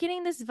we're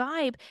getting this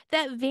vibe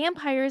that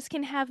vampires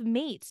can have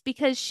mates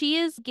because she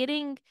is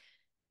getting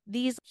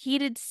these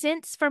heated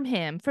scents from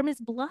him, from his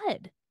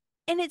blood.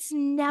 And it's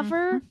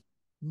never,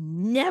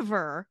 Hmm.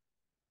 never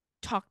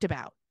talked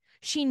about.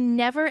 She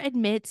never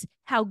admits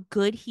how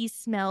good he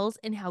smells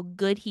and how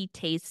good he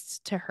tastes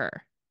to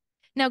her.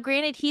 Now,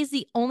 granted, he's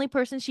the only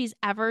person she's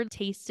ever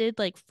tasted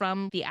like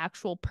from the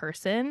actual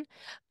person,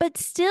 but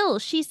still,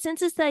 she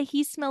senses that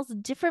he smells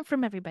different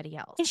from everybody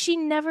else. And she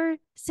never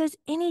says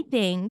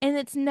anything, and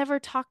it's never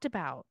talked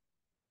about.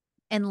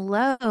 And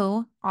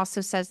Lo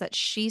also says that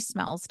she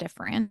smells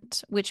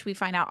different, which we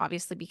find out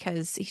obviously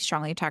because he's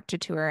strongly attracted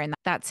to her and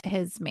that's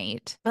his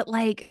mate. But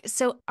like,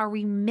 so are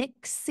we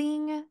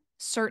mixing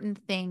certain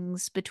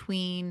things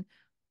between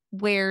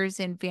wares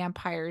and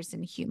vampires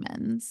and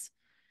humans?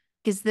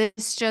 Is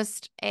this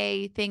just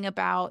a thing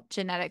about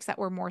genetics that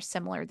we're more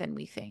similar than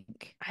we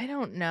think? I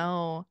don't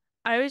know.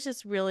 I was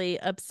just really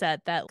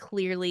upset that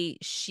clearly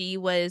she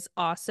was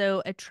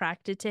also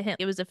attracted to him.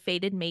 It was a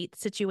fated mate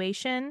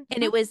situation,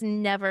 and it Mhm. was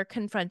never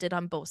confronted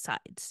on both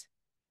sides,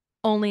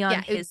 only on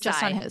Yeah, his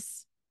just on side.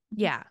 his. Mhm.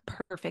 Yeah.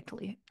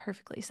 Perfectly,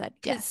 perfectly said.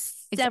 Because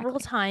Yes, several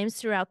exactly. times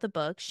throughout the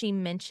book,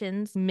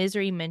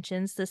 Misery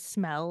mentions the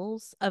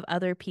smells of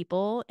other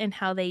people and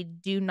how they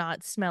do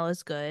not smell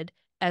as good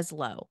as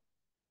Low.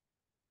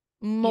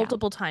 Yeah.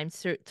 Multiple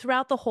times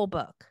throughout the whole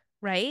book,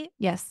 right?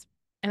 Yes.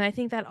 And I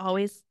think that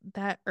always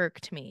that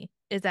irked me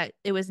is that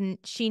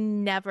she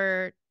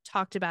never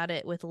talked about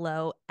it with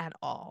Low at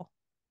all.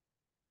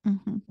 Hmm.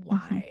 Hmm.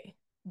 Why?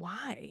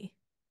 Why?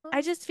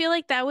 I just feel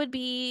like that would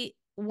be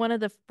one of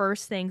the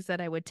first things that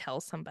I would tell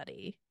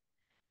somebody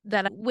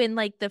that when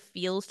like the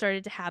feels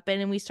started to happen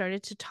and we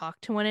started to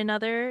talk to one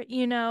another,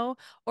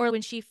 or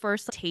when she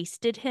first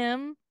tasted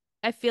him,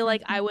 I feel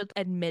like I Hmm. would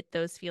admit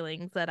those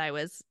feelings that I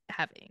was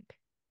having.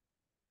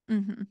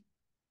 Hmm.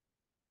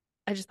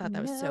 I just thought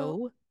that was No.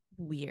 so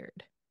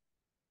weird.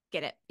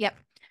 Get it. Yep.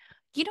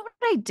 You know what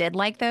I did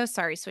like though?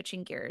 Sorry,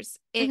 switching gears,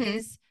 Hmm.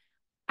 is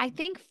I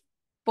think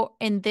for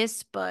in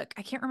this book,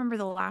 I can't remember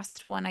the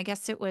last one. I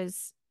guess it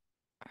was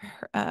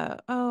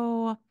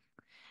oh,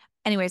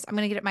 anyways, I'm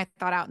gonna get my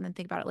thought out and then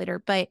think about it later.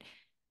 But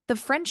the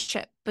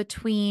friendship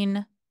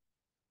between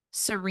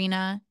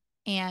Serena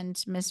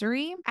and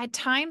Misery, at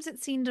times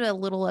it seemed a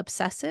little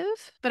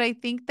obsessive, but I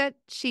think that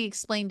she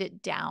explained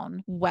it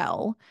down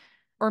well,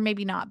 or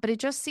maybe not, but it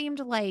just seemed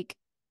like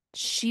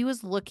she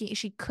was looking,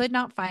 she could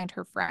not find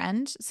her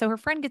friend. So her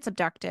friend gets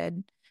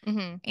abducted,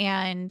 Hmm.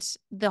 and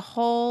the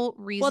whole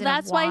Well, reason of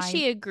that's why why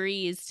she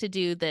agrees to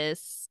do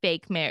this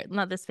fake marriage,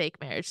 not this fake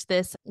marriage.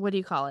 This, what do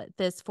you call it?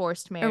 This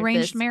forced marriage.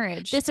 arranged This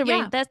marriage. this Yeah.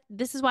 arranged that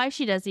this is why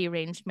she does the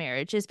arranged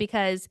marriage is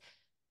because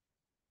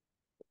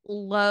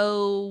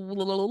Low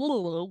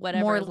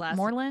whatever his last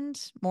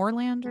Moreland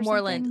or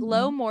Moreland. something.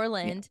 Low Yeah.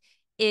 Moreland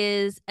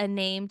is a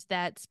name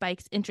that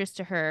spikes interest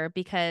to her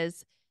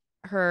because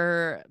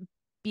her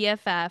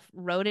BFF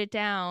wrote it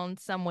down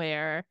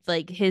somewhere,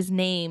 like his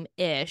name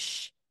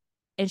ish.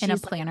 And In a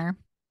she's like, planner.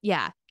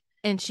 yeah.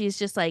 And she's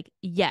just like,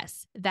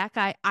 yes, that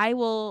guy, I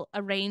will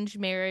arrange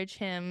marriage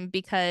him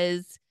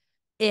because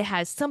it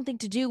has something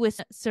to do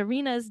with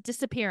Serena's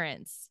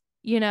disappearance?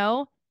 And I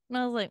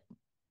was like,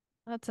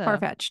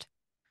 Far-fetched.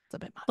 that's a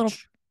bit Little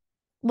much.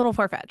 little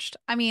far-fetched.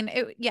 I mean,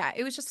 yeah,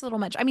 it was just a little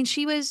much. I mean,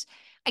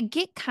 I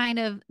get kind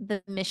of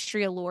the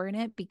mystery allure in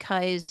it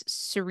because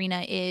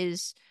Serena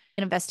is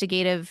an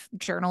investigative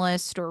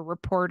journalist or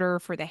reporter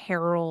for the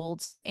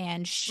Herald,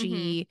 and Hmm.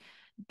 she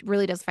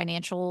really does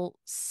financial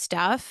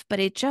stuff, but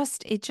it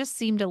just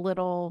seemed a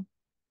little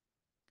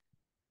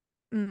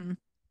mm.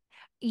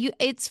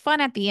 It's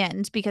fun at the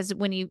end because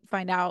when you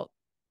find out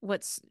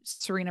what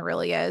Serena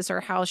really is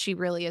or how she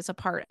really is a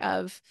part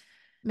of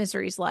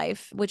Misery's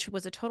life, which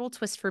was a total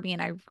twist for me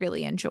and I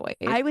really enjoyed.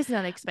 I was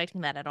not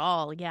expecting that at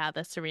all. Yeah,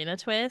 the Serena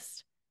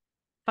twist.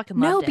 Fucking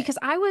No, loved it. because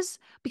I was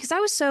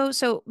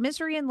so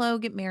Misery and Lo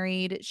get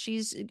married.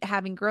 She's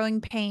having growing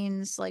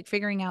pains, like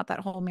figuring out that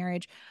whole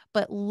marriage.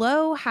 But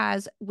Lo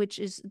has, which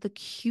is the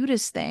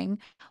cutest thing,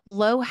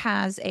 Lo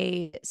has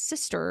a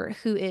sister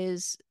who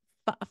is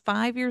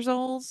 5 years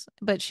old,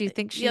 but she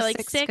thinks Yeah, she's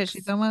like six because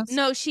she's six. almost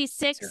No, she's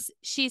 6 or six.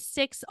 She's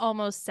six,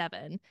 almost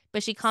seven.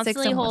 But she 6,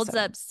 constantly almost holds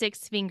 7. up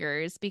six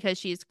fingers because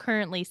she's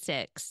currently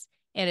six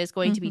and is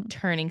going to be Hmm.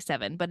 turning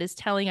seven, but is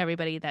telling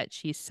everybody that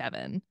she's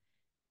seven.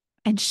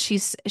 And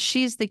she's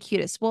the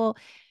cutest. Well,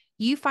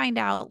 you find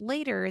out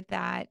later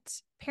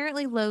that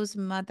apparently Lo's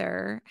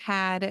mother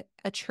had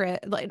a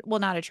tryst, like, well,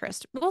 not a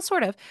tryst, well,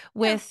 sort of, Yeah.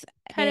 with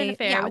Had an a,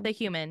 affair yeah, with a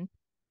human,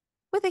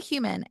 with a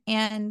human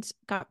and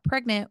got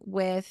pregnant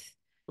with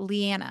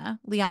Liana.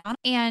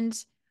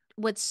 And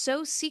what's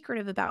so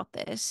secretive about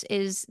this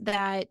is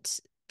that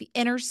the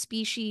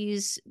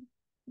interspecies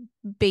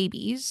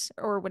babies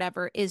or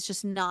whatever is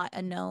just not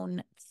a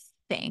known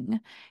thing.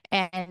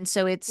 And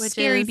so it's which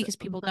scary is because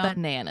people don't.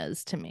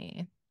 bananas to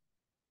me.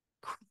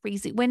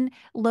 Crazy. When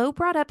Lowe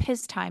brought up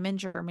his time in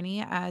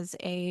Germany as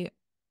a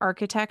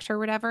architect or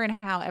whatever, and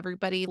how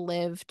everybody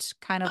lived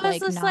kind of I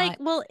was like just like,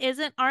 not, well,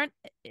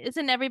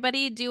 isn't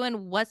everybody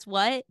doing what's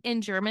what in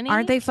aren't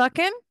Germany? they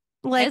fucking?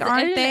 Like,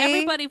 aren't Isn't they?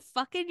 everybody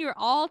fucking? You're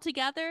all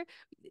together.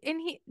 And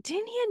he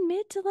didn't he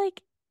admit to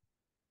like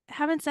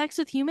having sex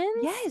with humans?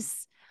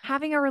 Yes,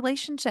 having a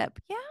relationship.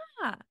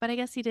 Yeah. But I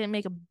guess he didn't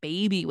make a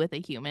baby with a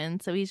human,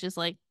 so he's just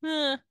like,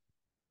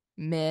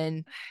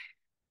 men.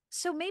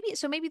 So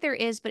maybe there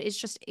is, but it's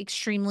just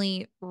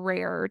extremely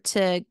rare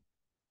to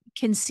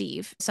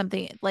conceive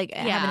something like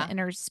have an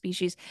Yeah,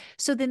 interspecies.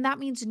 So then that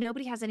means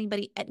nobody has any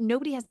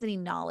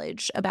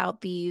knowledge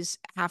about these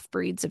half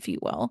breeds, if you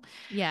will.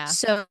 yeah.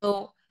 So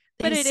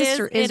But his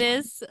sister it is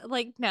one. is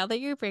like now that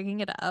you're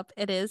bringing it up,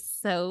 it is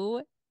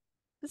so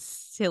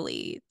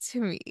silly to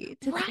me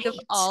to think of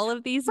Right. all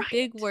of these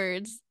big Right.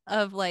 words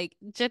of like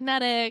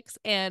genetics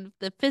and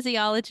the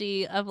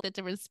physiology of the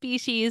different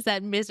species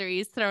that Misery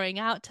is throwing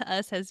out to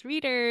us as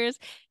readers,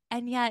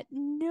 and yet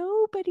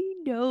nobody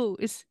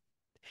knows.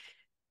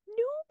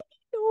 Nobody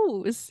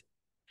knows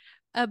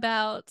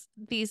about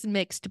these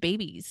mixed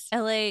babies.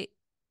 LA,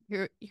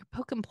 you're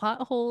poking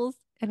plot holes,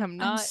 and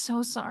I'm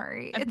so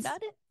sorry. I'm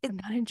not I'm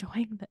not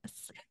enjoying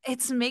this.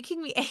 It's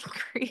making me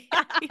angry.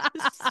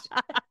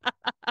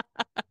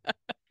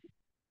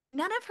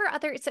 None of her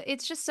other,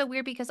 it's just so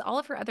weird because all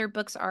of her other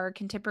books are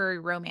contemporary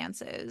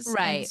romances. And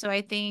Right. so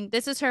I think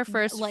This is her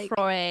first like, yeah,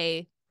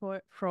 foray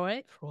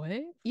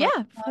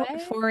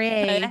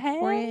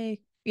foray.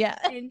 Yeah.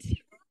 into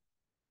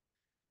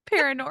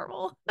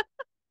Paranormal.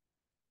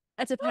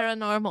 it's a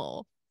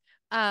paranormal.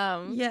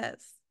 Um,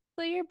 Yes.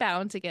 so you're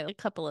bound to get a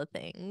couple of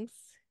things,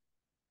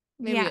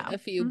 maybe Yeah. a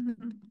few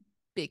Mhm.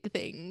 big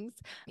things,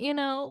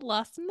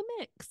 lost in the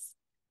mix.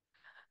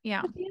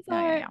 Yeah. But these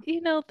Yeah. Yeah. are,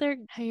 Yeah. they're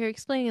how you're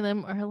explaining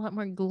them are a lot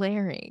more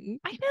glaring.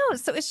 I know.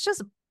 So it's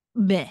just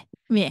meh,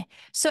 meh.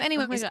 So, Oh my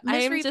anyways, God.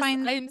 Misery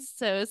finds, I'm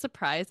so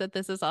surprised that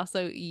this is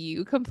also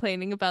you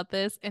complaining about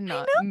this and I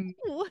not me.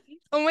 know.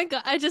 Oh my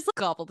God. I just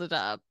gobbled it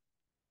up.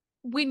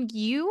 When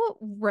you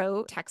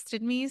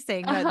texted me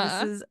saying that this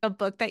Uh-huh. is a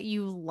book that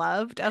you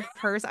loved of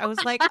hers, I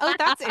was like, oh,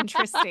 that's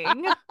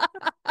interesting. I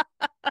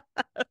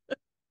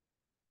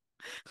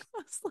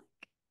was like,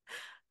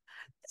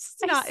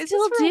 I is this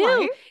still real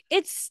life? do.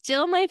 It's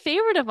still my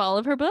favorite of all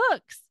of her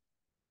books.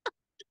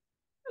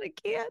 I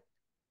can't.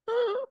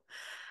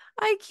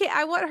 I can't.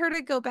 I want her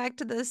to go back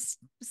to this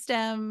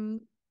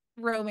STEM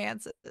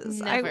romances.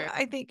 Never.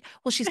 I think,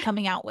 well, she's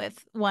coming out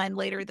with one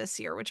later this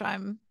year, which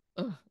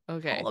Ugh,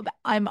 okay.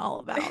 I'm all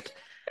about.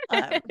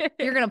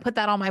 You're gonna put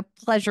that on my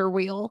pleasure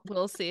wheel.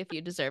 We'll see if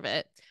you deserve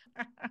it.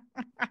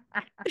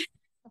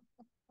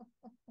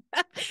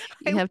 You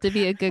I, have to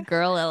be a good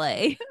girl,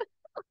 LA.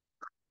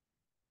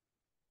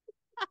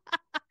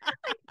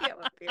 I can't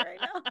with you right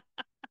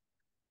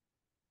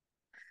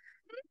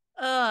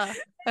now.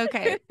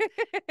 Okay.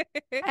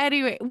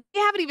 Anyway, we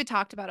haven't even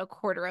talked about a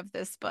quarter of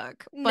this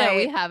book, No,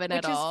 we but haven't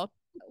at all.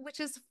 which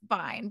is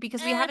fine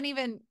because Eh,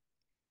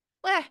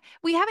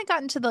 we haven't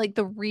gotten to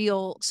the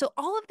real. So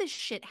all of this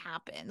shit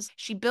happens.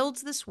 She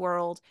builds this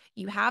world.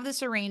 You have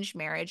this arranged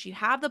marriage. You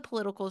have the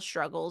political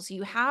struggles.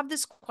 You have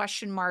this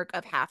question mark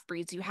of half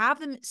breeds. You have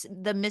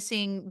the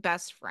missing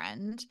best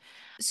friend.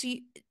 So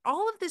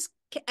all of this,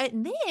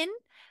 and then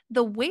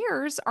the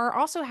Wares are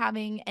also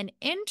having an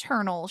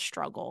internal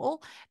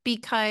struggle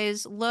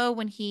because Lo,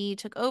 when he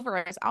took over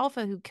as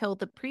Alpha, who killed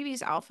the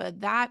previous Alpha,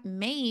 that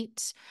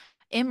mate.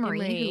 Emery,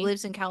 who Emery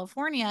lives in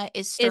California,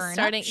 is is stirring up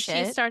starting, she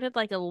shit. started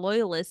like a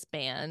loyalist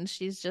band.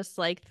 She's just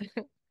like,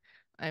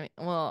 I mean,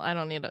 well, I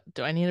don't need to,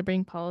 do I need to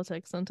bring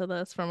politics into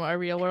this from our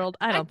real world?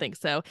 I I, don't think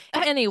so.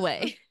 I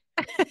Anyway,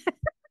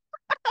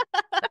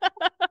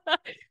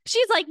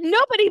 she's like,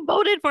 nobody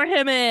voted for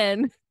him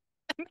in.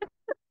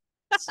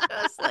 it's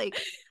just like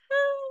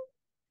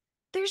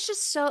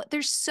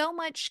there's so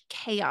much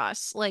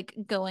chaos like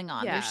going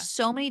on. There's Yeah.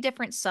 so many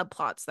different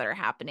subplots that are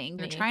happening.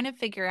 You're Me. trying to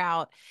figure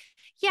out,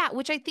 yeah,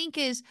 which I think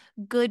is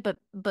good but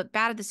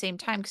bad at the same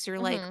time because you're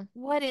like, Hmm.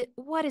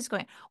 what is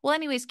going on? Well,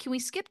 anyways, can we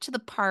skip to the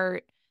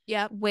part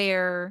Yep.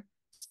 where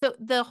so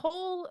the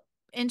whole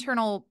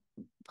internal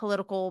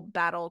political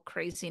battle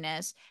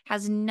craziness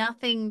has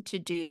nothing to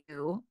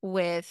do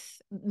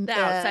with The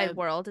outside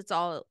world, it's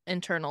all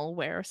internal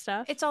wear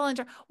stuff. it's all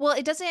well,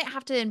 it doesn't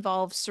have to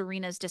involve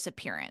Serena's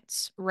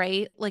disappearance,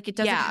 right? Like it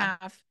doesn't Yeah.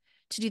 have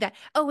to do that.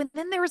 Oh, and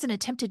then there was an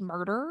attempted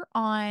murder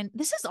on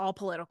this is all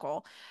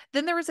political.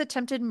 Then there was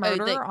attempted Oh,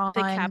 murder the on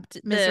capt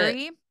the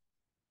Misery,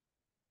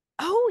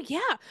 oh yeah.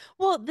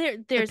 Well,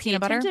 the there's the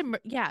peanut butter,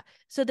 attempted yeah.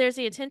 So there's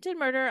the attempted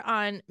murder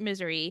on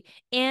Misery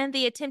and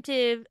the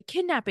attempted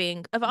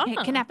kidnapping of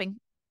Anna. kidnapping.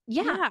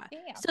 Yeah. Yeah.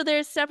 Yeah. So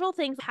there's several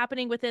things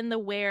happening within the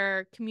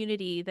Ware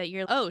community that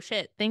you're, oh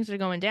shit, things are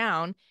going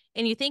down,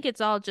 and you think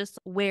it's all just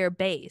Ware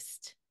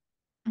based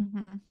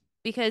Mhm.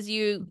 because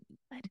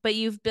but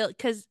you've built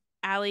because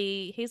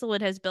Ali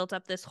Hazelwood has built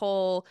up this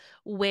whole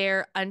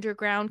Ware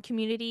underground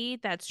community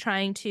that's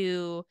trying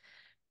to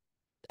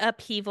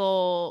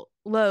upheaval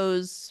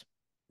Lowe's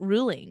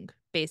ruling,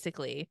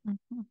 basically,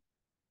 Mhm.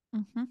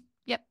 Mhm.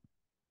 Yep.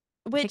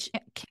 which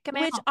Kick him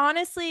which out.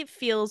 honestly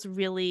feels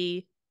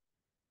really.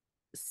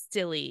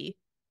 silly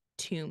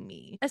to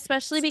me,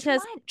 especially It's too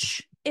because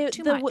much. it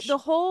Too the much.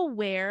 whole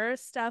wear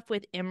stuff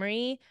with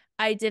Emery,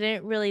 I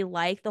didn't really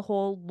like the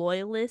whole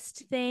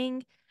loyalist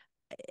thing.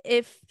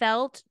 It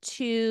felt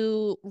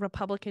too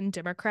Republican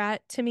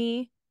Democrat to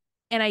me,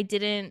 and I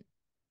didn't.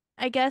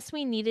 I guess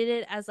we needed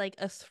it as like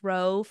a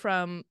throw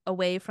from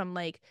away from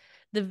like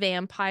the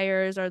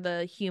vampires or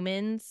the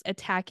humans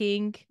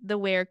attacking the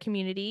were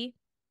community.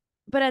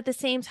 But at the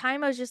same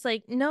time, I was just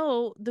like,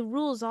 no, the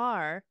rules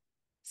are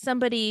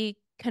somebody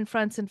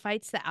confronts and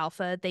fights the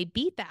alpha, they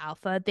beat the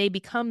alpha, they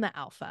become the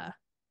alpha,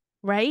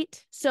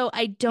 right? So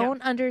I Yeah.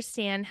 don't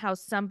understand how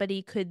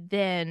somebody could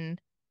then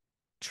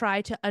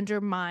try to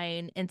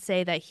undermine and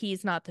say that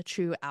he's not the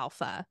true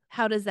alpha.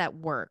 How does that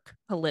work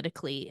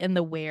politically in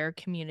the were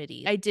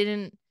community?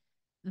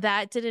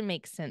 That didn't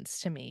make sense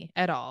to me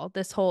at all,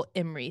 this whole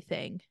Emery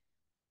thing.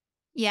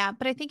 Yeah,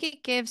 but I think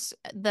it gives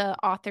the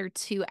author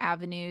two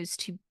avenues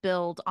to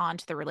build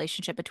onto the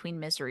relationship between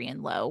Misery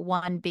and Low.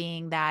 One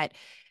being that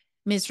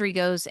Misery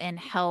goes and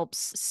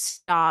helps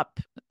stop,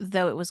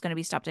 though it was going to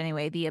be stopped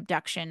anyway, the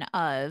abduction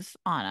of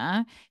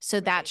Anna. So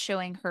that's Right.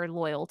 showing her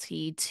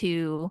loyalty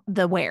to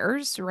the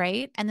Wares,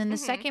 right? And then the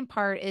Mm-hmm. second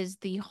part is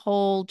the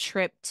whole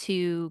trip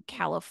to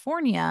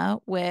California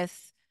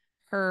with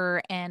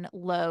her and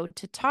Lo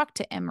to talk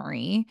to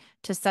Emery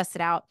to suss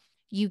it out.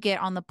 You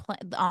get on the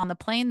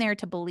plane there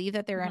to believe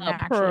that they're in an A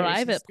actual private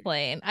relationship.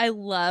 plane. I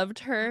loved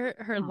her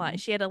line.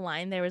 Mhm. She had a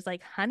line there was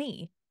like,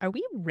 "Honey, are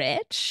we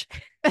rich?"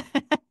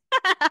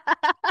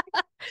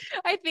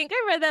 I think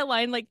I read that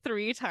line like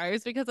 3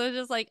 times because I was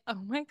just like,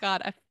 "Oh my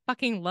God, I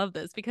fucking love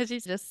this," because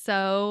she's just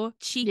so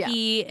Yeah,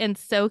 cheeky and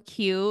so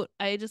cute.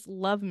 I just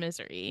love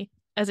Misery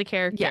as a yeah.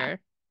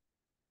 character,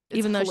 It's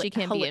even though she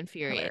can be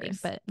infuriating,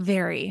 hilarious. but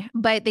Very.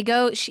 But they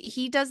go,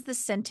 he does the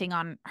scenting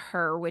on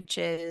her, which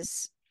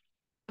is,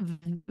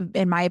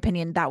 in my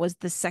opinion, that was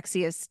the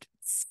sexiest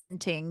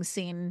scenting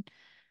scene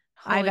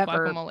I've holy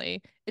ever.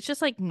 guacamole. It's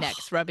just like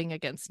necks rubbing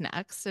against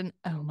necks and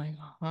oh my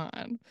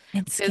God.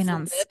 And His skin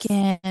on lips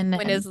skin.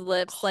 when his And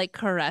lips like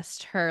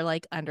caressed her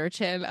like under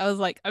chin. I was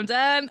like, I'm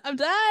done. I'm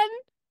done.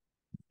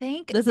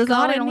 thank This is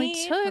all God I it only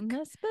need from took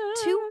this book.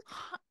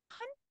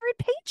 200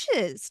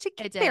 pages to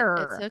get It did. It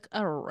there. took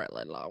a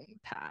really long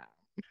time.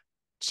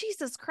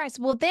 Jesus Christ.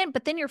 Well,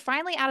 but then you're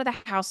finally out of the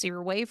house. So you're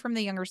away from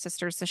the younger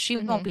sister, so she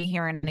won't Hmm. be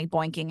hearing any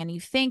boinking. And you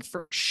think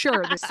for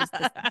sure this is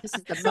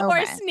the Or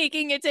moment.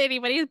 sneaking into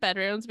anybody's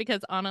bedrooms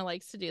because Anna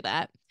likes to do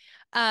that.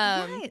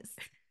 Um, Yes.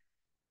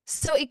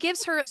 So it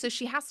gives her, so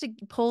she has to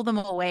pull them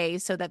away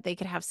so that they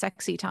could have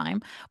sexy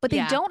time. But they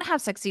yeah. don't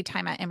have sexy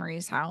time at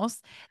Emery's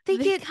house. They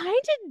They get, kind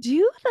of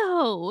do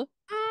though.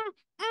 mm,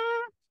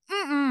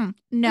 mm,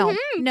 no,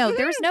 Hmm. no, Hmm.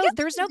 Yes,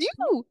 they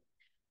do.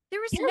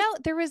 Yes,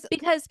 there was,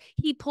 because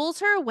he pulls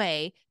her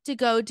away to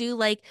go do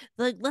like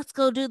let's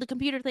go do the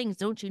computer things.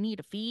 Don't you need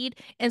a feed?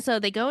 And so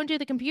they go and do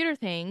the computer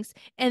things,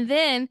 and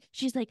then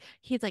he's like,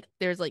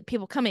 there's like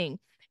people coming,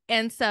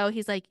 and so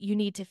he's like, you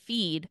need to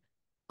feed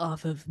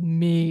off of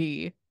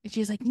me. And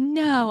she's like,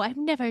 no, I've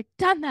never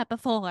done that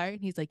before.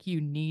 And he's like,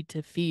 you need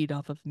to feed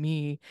off of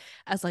me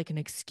as like an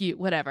excuse,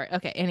 whatever.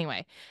 Okay,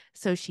 anyway,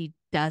 so she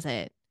does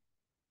it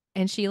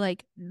and she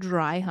like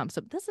dry humps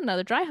him. This is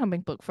another dry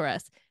humping book for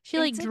us. She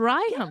like it's a,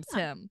 dry humps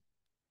yeah. him.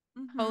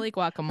 Hmm. Holy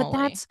But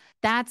guacamole.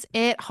 that's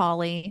it,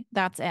 Holly.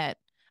 That's it.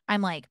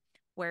 I'm like,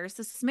 where's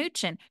the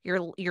smooching?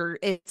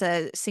 It's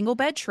a single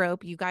bed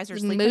trope. You guys are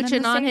sleeping in the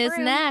Mooching on same his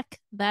room. neck.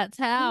 That's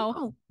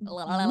how.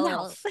 No,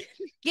 no.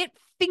 Get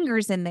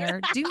fingers in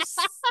there. Do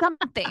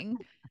something.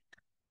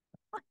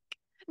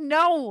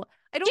 No,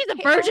 I She's don't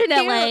a care. I don't virgin,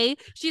 care. LA.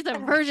 She's a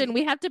virgin.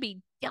 We have to be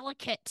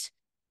delicate.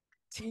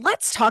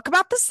 Let's talk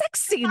about the sex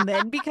scene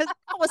then, because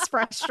that was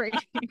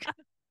frustrating.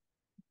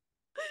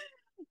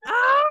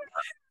 Ah!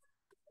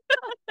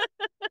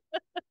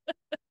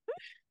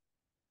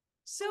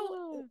 So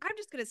I'm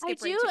just gonna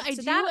skip right to I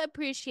so do that.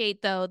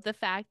 appreciate though the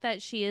fact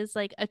that she is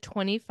like a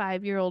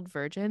 25-year-old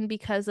virgin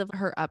because of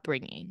her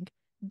upbringing.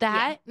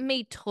 Yeah, That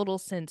made total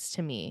sense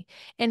to me.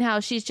 And how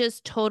she's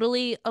just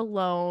totally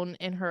alone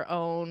in her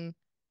own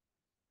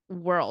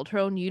world, her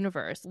own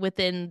universe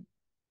within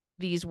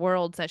these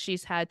worlds that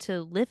she's had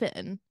to live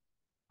in,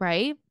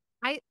 right?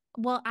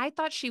 I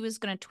thought she was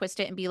gonna twist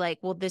it and be like,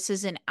 well, this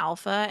is an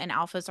alpha, and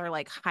alphas are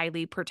like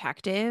highly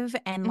protective,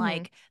 and Hmm.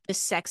 like the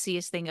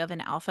sexiest thing of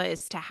an alpha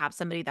is to have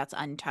somebody that's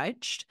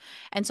untouched.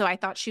 And so I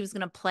thought she was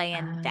gonna play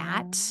in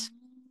that,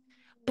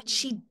 but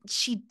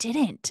she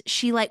didn't.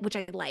 She like, which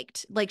I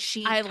liked. Like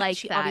I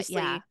liked that.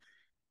 Yeah.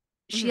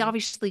 she Hmm.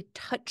 obviously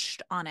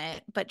touched on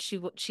it, but she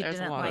There's a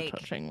didn't lot of like.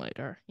 touching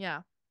later.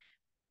 Yeah.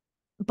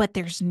 But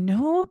there's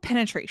no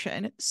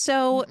penetration.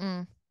 So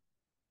Mm-mm.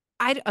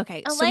 I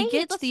okay. So we Elaine, get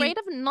he's to the afraid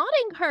of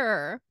knotting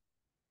her.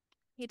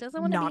 He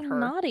doesn't want to be not her.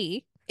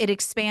 naughty. It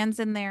expands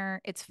in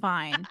there. It's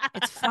fine.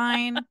 It's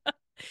fine.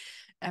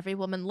 Every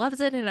woman loves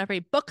it in every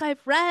book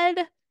I've read.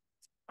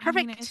 I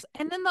mean, Perfect.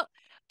 and then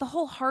the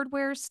whole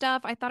hardware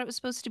stuff. I thought it was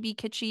supposed to be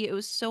kitschy. It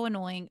was so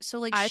annoying. So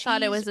like I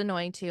thought it she's was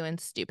annoying too and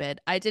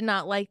stupid. I did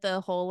not like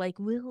the whole like,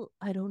 well,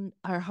 I don't,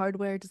 our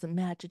hardware doesn't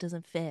match, it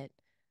doesn't fit.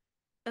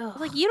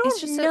 Like, Ugh, you it's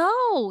don't just so.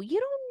 know. You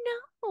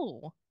don't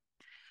know.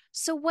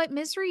 So what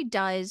Misery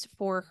does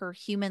for her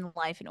human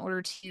life in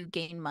order to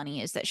gain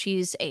money is that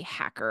she's a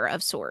hacker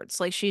of sorts.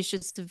 Like she's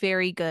just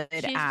very good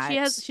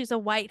at, She's a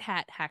white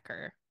hat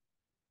hacker.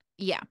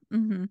 yeah.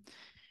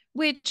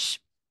 Which,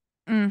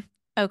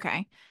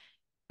 okay.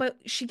 But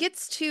she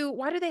gets to,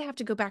 why do they have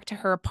to go back to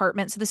her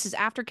apartment? So this is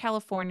after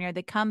California.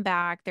 They come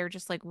back. They're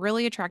just like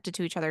really attracted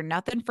to each other.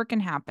 Nothing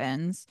freaking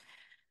happens.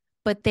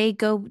 But they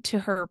go to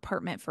her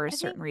apartment for a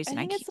certain I reason.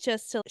 I think can't. it's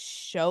just to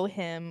show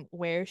him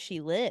where she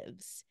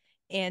lives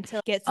and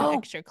to get some Oh,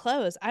 extra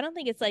clothes. I don't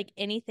think it's like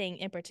anything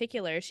in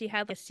particular. She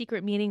had like, a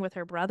secret meeting with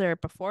her brother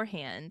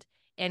beforehand,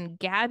 and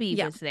Gabby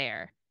yeah. was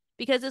there.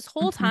 Because this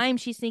whole Mhm. time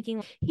she's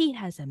thinking he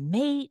has a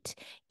mate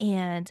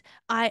and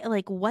I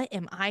like what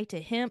am I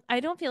to him? I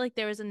don't feel like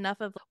there was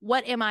enough of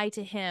what am I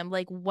to him?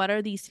 Like what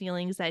are these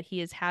feelings that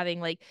he is having?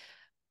 Like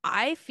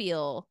I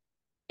feel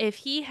if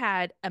he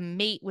had a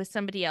mate with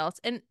somebody else,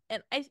 and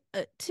I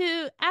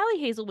to Ali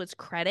Hazelwood's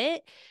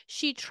credit,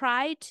 she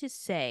tried to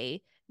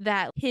say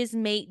that his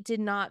mate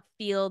did not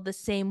feel the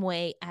same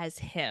way as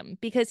him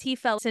because he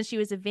felt since she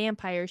was a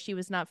vampire, she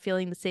was not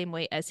feeling the same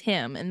way as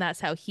him, and that's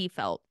how he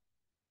felt.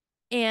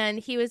 And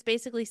he was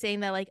basically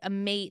saying that like a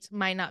mate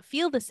might not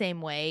feel the same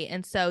way,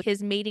 and so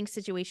his mating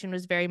situation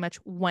was very much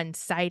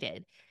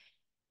one-sided.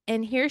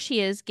 And here she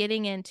is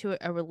getting into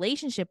a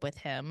relationship with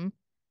him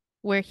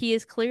where he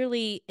is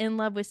clearly in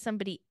love with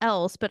somebody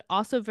else, but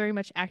also very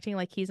much acting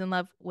like he's in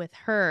love with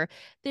her.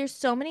 There's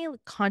so many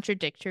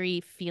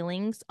contradictory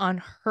feelings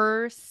on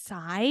her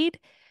side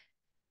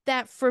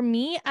that for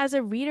me as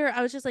a reader,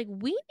 I was just like,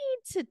 we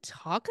need to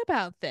talk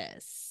about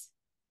this.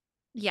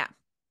 Yeah.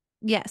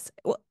 Yes.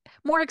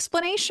 More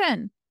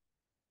explanation.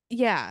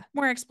 Yeah.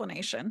 More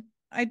explanation.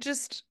 I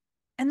just,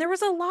 and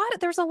there's a lot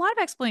of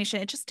explanation.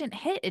 It just didn't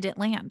hit. It didn't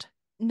land.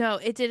 No,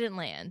 it didn't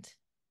land.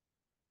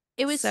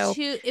 So,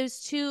 It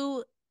was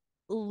too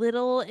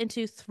little and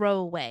to throw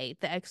away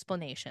the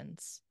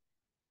explanations.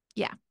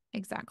 yeah,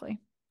 exactly.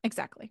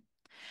 Exactly.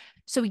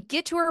 So we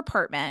get to her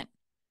apartment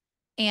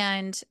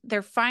and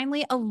they're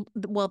finally,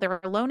 well, they're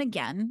alone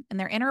again and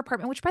they're in her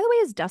apartment, which by the way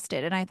is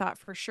dusted. And I thought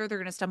for sure they're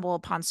going to stumble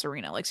upon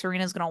Serena. Like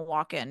Serena's going to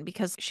walk in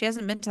because she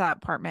hasn't been to that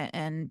apartment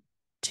in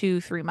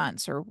 2, 3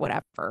 months or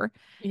whatever.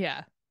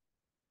 Yeah.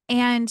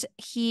 And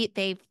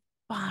they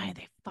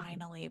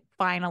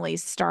finally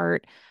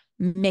start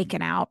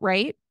making out,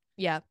 right?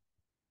 Yeah.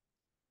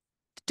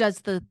 Does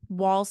the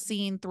wall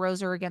scene,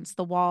 throws her against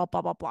the wall,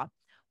 blah, blah, blah.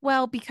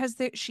 Well, because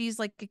she's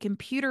like a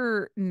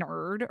computer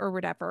nerd or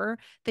whatever,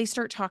 they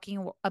start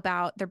talking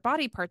about their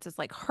body parts as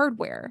like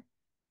hardware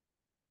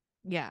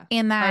Yeah.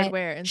 and that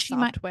Hardware and she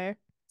might software.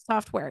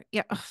 software.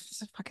 Yeah, ugh,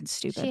 so fucking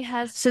stupid. She So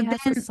has the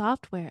then,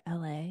 software,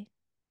 LA.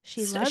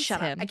 She loves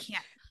shut up. I him.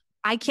 can't.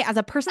 I can't. As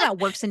a person that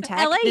works in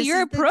tech, LA,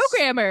 you're a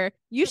programmer.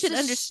 You should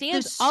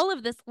understand this. all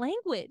of this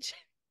language.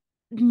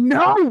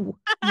 No,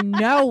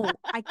 no,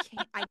 I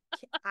can't.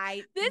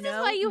 This is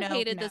why No, you no,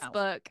 hated this no.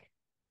 book.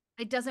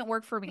 It doesn't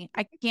work for me.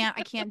 I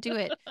can't do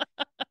it.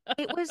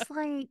 It was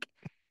like,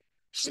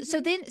 Hmm. so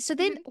then,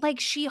 Hmm. like,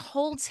 she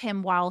holds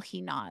him while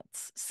he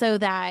nods so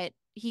that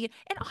and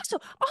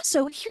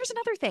also, here's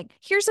another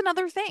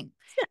thing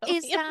Tell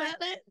is me that,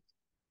 about it.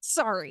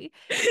 sorry,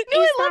 No, is I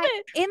that love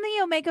it. in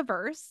the Omega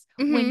verse,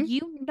 when Mm-hmm.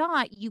 you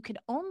knot, you can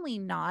only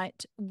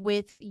knot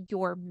with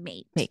your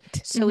mate.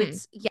 Mate. So Mm-hmm.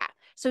 yeah.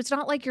 So it's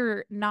not like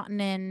you're knotting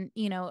in,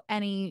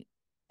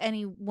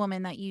 any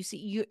woman that you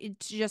see.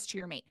 It's just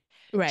your mate.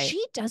 Right.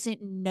 She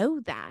doesn't know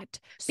that.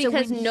 So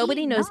Because when he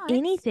nobody knows knots,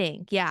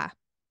 anything. Yeah.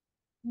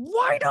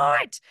 why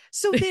not?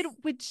 So then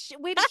when he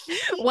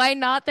Why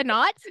not the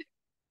not?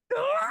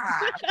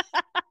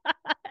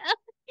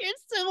 You're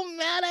so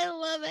mad. I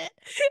love it.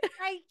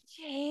 I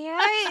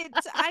can't.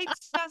 I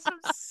just am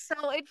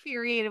so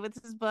infuriated with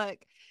this book.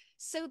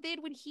 So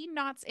then when he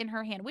knots in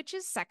her hand, which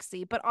is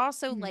sexy, but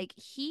also Mhm. like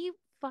he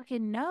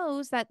fucking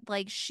knows that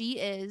like she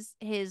is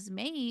his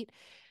mate,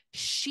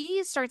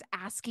 she starts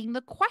asking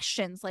the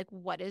questions like,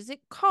 what is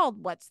it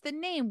called? What's the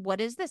name? What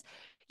is this?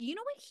 You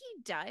know what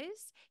he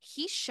does?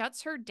 He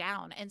shuts her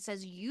down and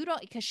says, you don't,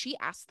 because she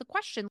asked the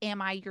question,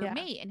 am I your Yeah.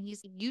 mate? And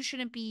you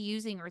shouldn't be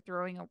using or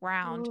throwing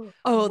around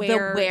Oh, the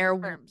where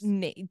where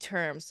terms.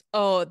 terms.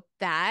 Oh,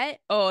 that,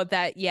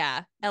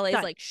 yeah. LA's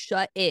Done. like,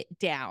 shut it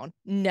down.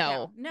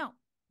 No, No.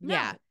 no,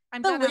 Yeah. no.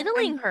 I'm done.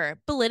 Belittling I'm her,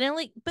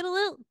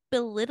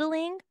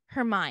 belittling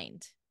her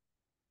mind.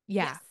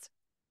 Yeah. yes,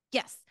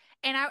 yes.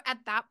 And at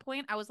that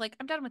point, I was like,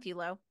 I'm done with you,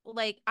 Lo.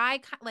 Like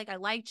like I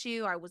liked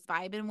you. I was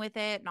vibing with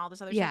it and all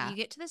this other stuff. Yeah. You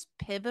get to this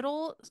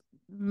pivotal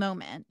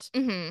moment,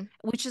 Hmm.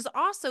 which is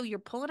also you're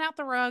pulling out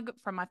the rug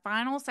from my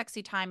final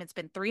sexy time. It's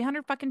been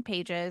 300 fucking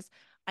pages.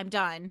 I'm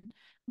done.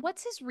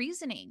 What's his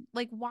reasoning?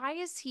 Like, why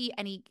is he?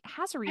 And he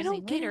has a I reasoning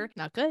don't get later. it.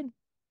 Not good.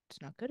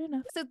 It's not good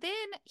enough. So then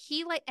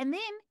and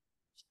then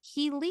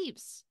he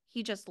leaves.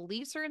 He just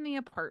leaves her in the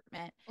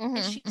apartment and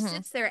Hmm. she Hmm.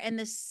 sits there. And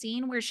the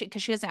scene where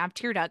because she doesn't have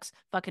tear ducts,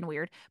 fucking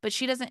weird, but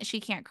she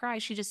can't cry.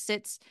 She just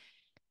sits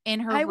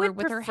in her I room would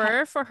with her head.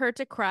 prefer for her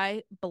to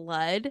cry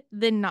blood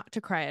than not to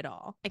cry at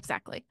all.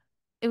 Exactly.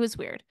 It was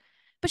weird.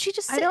 But she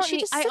just I don't she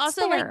need, just I sits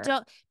also like there.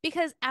 don't,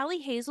 because Ali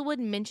Hazelwood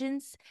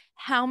mentions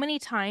how many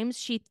times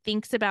she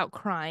thinks about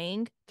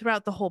crying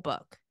throughout the whole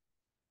book.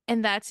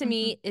 And that to Mhm.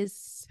 me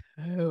is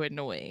so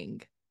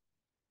annoying.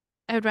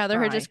 I would rather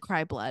her Cry. just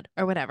cry blood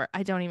or whatever.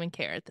 I don't even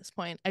care at this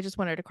point. I just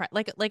want her to cry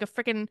like a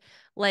freaking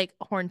like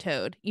horn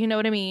toad. You know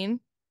what I mean?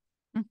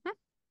 Mhm,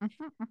 mhm,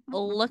 mhm,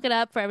 Look mhm. it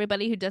up for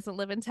everybody who doesn't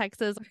live in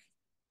Texas.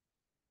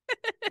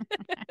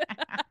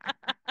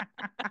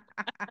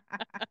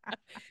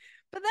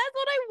 But that's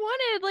what I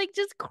wanted. Like,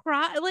 just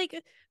cry. Like,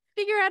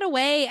 figure out a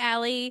way,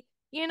 Allie.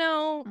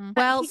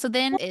 Well, so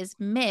then is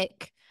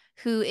Mick,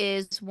 who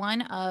is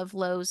one of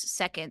Lowe's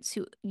seconds,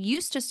 who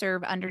used to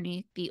serve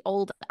underneath the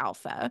old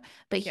Alpha,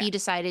 but Yeah, he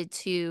decided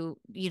to,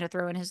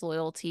 throw in his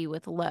loyalty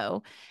with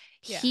Lowe.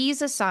 yeah. He's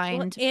Well,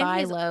 assigned and by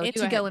his, Lowe go to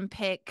ahead.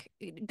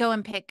 go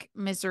and pick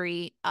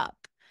Misery up.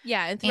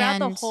 Yeah, and throughout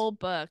the And whole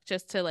book,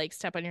 just to like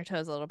step on your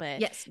toes a little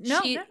bit, yes,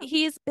 no, no, no.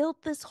 he's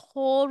built this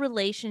whole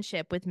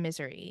relationship with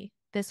Misery.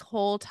 This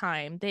whole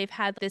time, they've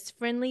had this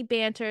friendly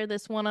banter,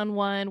 this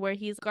one-on-one where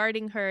he's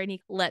guarding her and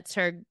he lets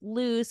her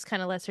loose,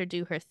 kind of lets her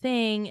do her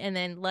thing, and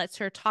then lets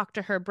her talk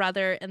to her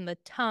brother in the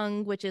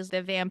tongue, which is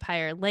the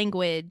vampire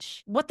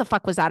language. What the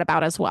fuck was that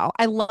about as well?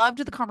 I loved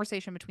the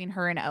conversation between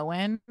her and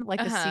Owen, like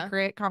the Uh-huh.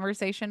 secret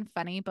conversation,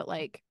 funny, but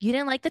like, You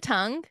didn't like the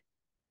tongue?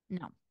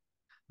 no.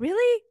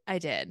 Really? I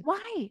did.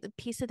 Why? A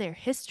piece of their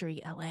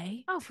history,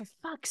 LA. Oh, for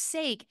fuck's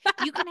sake.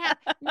 You can have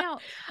no,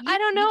 I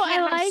don't you know. I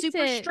can't have liked super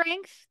it.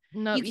 strength.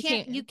 No, You you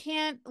can't can't. you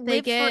can't They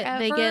live get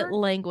forever.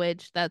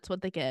 language. That's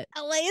what they get.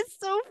 LA is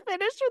so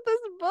finished with this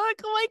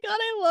book. Oh my god,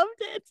 I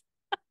loved it.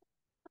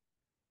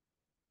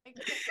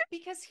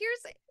 Because here's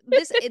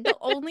this the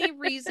only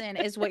reason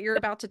is what you're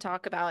about to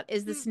talk about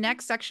is this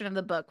next section of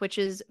the book, which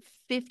is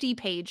 50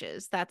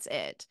 pages. That's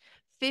it.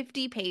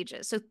 50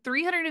 pages. So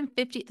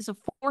 350, it's a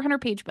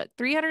 400-page book,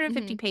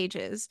 350 Mm-hmm.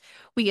 pages.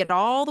 We get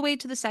all the way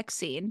to the sex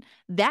scene.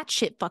 That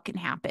shit fucking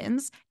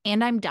happens,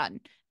 and I'm done.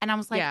 And I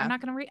was like, Yeah.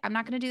 I'm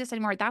not gonna do this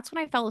anymore. That's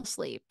when I fell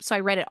asleep. So I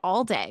read it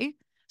all day.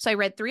 So I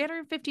read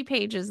 350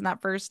 pages in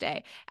that first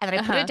day. And then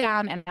I put it Uh-huh.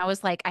 down and I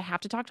was like, I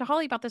have to talk to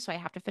Holly about this. So I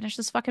have to finish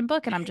this fucking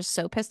book. And I'm just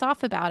so pissed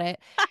off about it.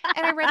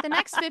 And I read the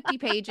next 50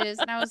 pages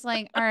and I was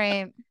like, all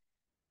right,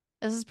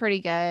 this is pretty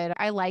good.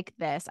 I like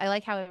this. I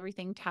like how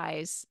everything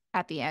ties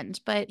at the end.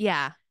 But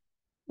Yeah.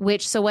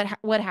 so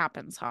what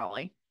happens,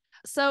 Holly?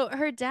 So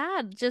her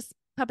dad just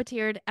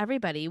puppeteered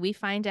everybody. We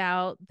find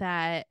out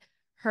that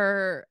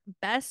her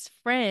best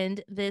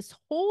friend this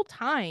whole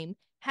time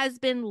has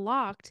been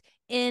locked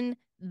in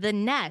the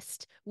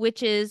nest,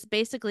 which is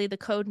basically the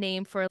code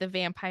name for the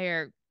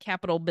vampire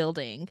capitol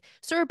building.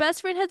 So her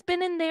best friend has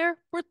been in there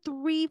for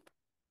 3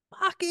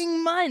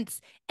 fucking months.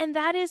 And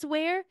that is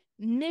where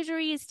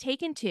Misery is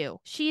taken to.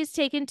 She is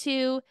taken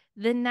to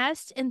the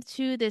nest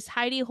into this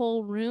hidey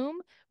hole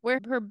room where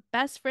her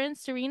best friend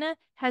Serena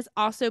has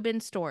also been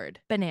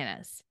stored.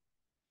 Bananas.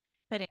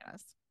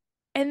 Bananas.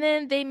 And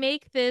then they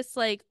make this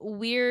like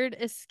weird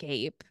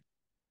escape.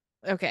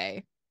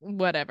 Okay,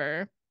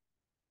 whatever.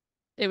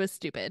 It was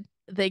stupid.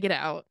 They get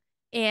out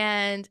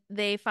and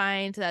they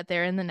find that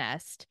they're in the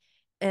nest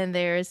and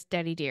there's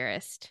Daddy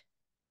Dearest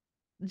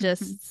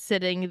just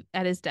sitting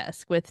at his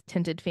desk with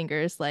tinted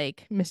fingers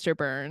like Mr.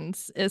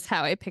 Burns is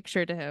how I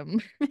pictured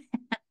him.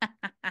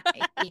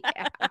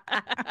 Yeah.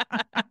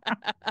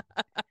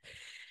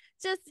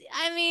 Just,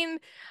 I mean,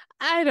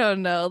 I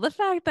don't know. The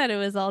fact that it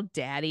was all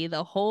daddy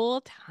the whole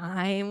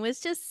time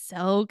was just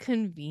so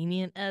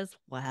convenient as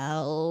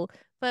well.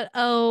 But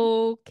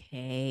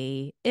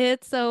okay.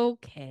 It's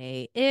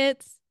okay.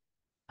 It's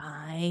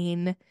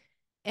fine.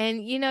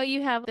 And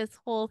you have this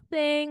whole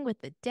thing with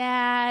the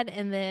dad,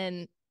 and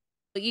then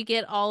you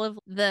get all of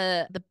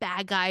the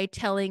bad guy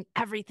telling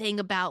everything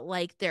about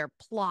like their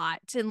plot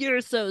and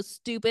you're so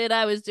stupid.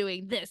 I was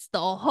doing this the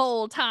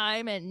whole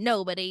time and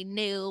nobody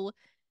knew.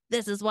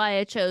 This is why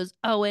I chose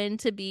Owen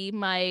to be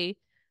my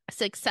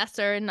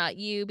successor and not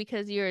you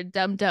because you're a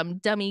dumb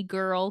dummy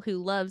girl who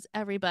loves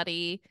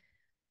everybody.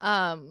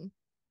 Um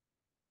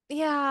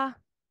yeah,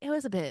 it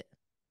was a bit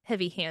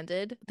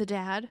heavy-handed, the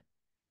dad.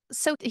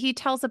 So he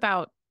tells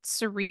about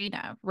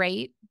Serena,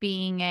 right?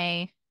 Being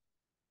a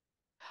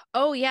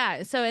Oh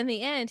yeah. So in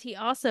the end, he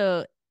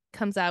also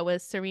comes out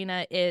with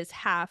Serena is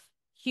half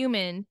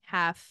human,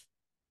 half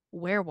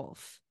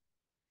werewolf,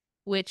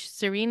 which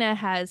Serena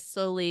has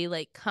slowly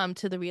like come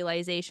to the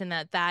realization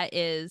that that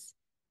is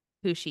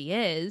who she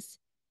is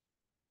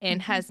and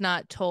Mhm. has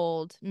not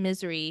told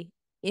Misery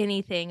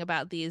anything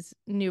about these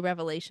new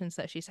revelations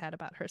that she's had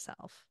about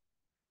herself.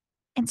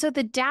 And so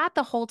the dad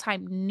the whole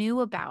time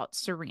knew about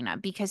Serena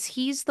because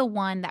he's the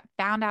one that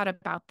found out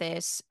about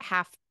this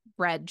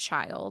half-bred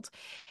child.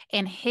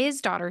 And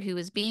his daughter, who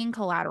was being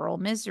collateral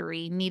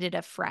misery, needed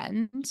a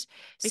friend.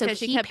 So Because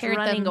she he kept paired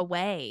running them.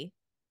 away.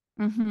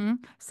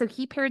 So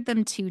he paired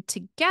them two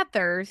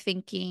together,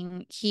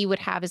 thinking he would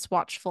have his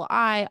watchful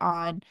eye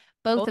on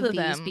both Both of of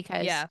these them.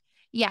 because, Yeah.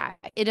 yeah,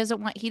 he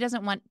doesn't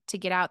want to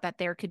get out that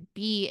there could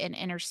be an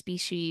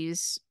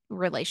interspecies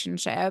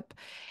relationship.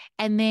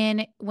 And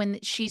then when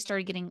she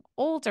started getting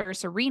older,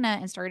 Serena,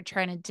 and started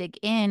trying to dig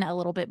in a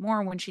little bit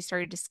more, when she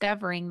started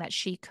discovering that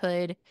she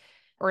could,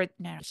 or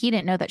no, he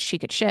didn't know that she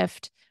could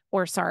shift,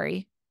 or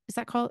sorry, is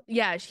that called?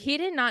 Yeah, he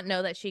did not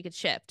know that she could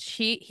shift.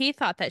 He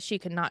thought that she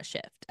could not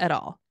shift at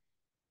all.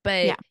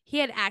 But Yeah. he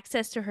had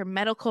access to her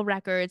medical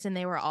records and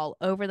they were all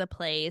over the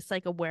place,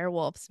 like a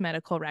werewolf's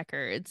medical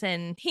records.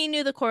 And he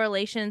knew the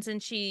correlations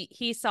and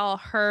he saw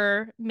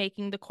her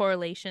making the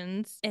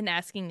correlations and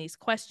asking these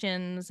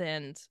questions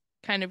and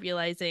kind of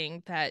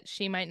realizing that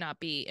she might not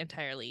be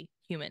entirely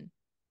human.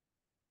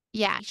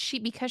 Yeah,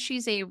 because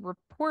she's a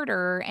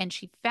reporter and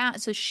she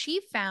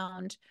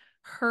found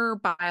her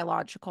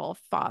biological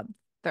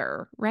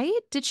father, right?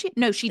 Did she?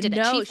 No, she didn't. She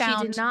No, she did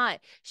found, not.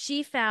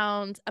 She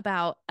found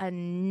about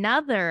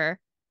another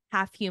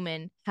half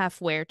human, half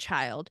were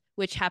child,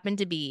 which happened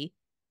to be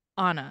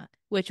Anna,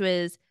 which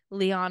was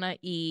Liana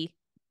E.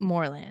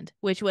 Moreland,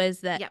 which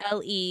was the yeah.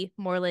 L.E.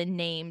 Moreland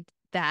named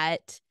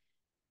that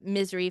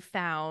Misery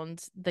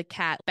found the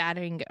cat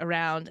battering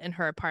around in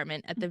her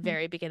apartment at the Hmm.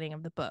 very beginning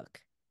of the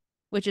book,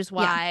 which is Yeah.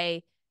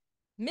 why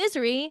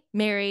Misery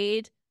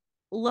married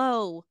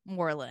Lo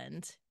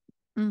Moreland.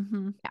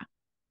 Yeah.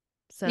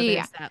 So Yeah. Yeah.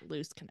 there's that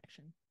loose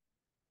connection.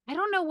 I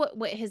don't know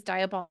what his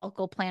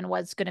diabolical plan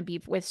was going to be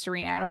with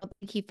Serena. I don't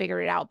think he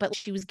figured it out, but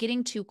she was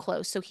getting too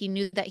close, so he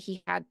knew that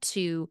he had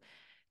to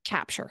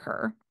capture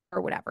her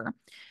or whatever.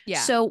 Yeah.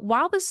 So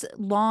while this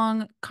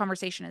long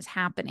conversation is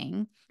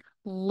happening,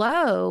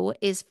 Lo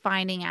is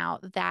finding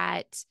out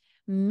that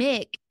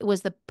Mick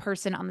was the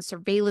person on the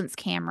surveillance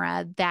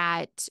camera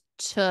that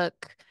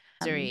took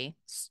Misery.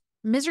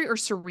 Misery or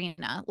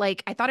Serena.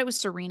 Like I thought it was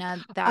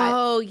Serena that,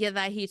 Oh, yeah,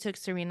 that he took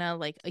Serena.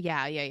 Like,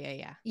 yeah, yeah, yeah,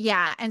 yeah.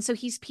 yeah. And so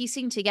he's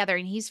piecing together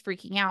and he's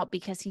freaking out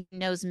because he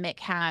knows Mick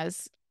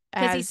Because he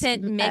has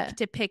sent Mick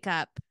to pick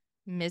up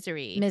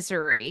Misery.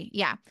 Misery.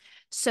 Yeah.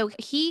 So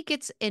he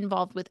gets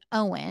involved with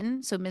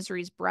Owen, so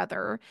Misery's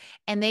brother,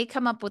 and they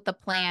come up with a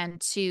plan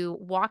to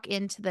walk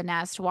into the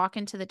nest, walk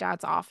into the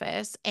dad's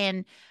office,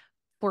 and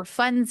for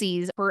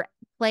funsies, for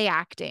play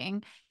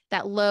acting,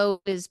 that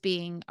Lo is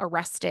being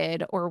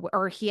arrested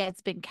or he has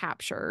been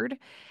captured.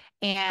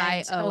 By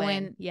And Owen.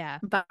 Owen Yeah.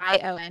 by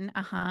Owen,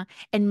 uh-huh.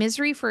 And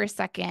Misery for a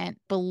second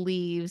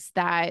believes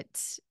that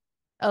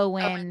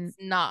Owen Owen's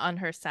not on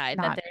her side,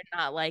 that not they're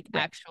not like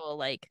right. actual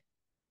like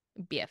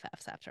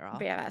BFFs after all.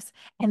 Yes.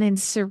 And then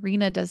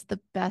Serena does the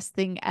best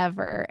thing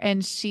ever.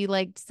 And she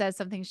like says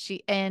something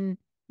she in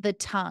the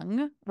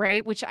tongue,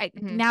 right? Which I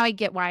Hmm. now I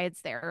get why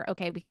it's there.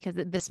 Okay, because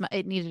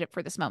it needed it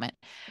for this moment.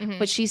 Hmm.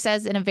 But she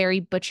says in a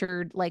very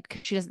butchered, like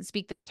she doesn't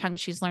speak the tongue,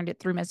 she's learned it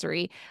through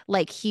Misery,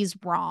 like he's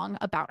wrong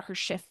about her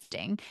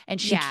shifting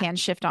and she Yeah. can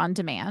shift on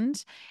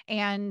demand.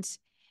 And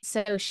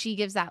so she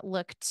gives that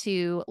look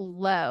to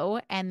Lo,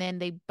 and then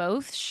they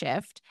both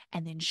shift,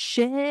 and then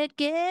shit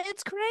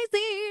gets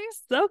crazy.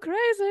 So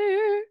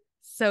crazy.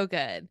 So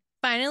good.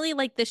 Finally,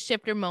 like the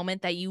shifter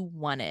moment that you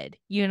wanted,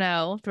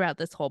 throughout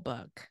this whole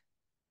book.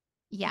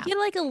 You Yeah. get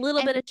like a little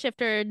bit And of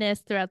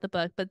shifterness throughout the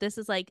book, but this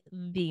is like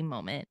the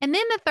moment. And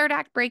then the third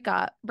act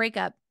breakup,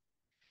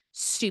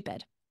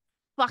 stupid.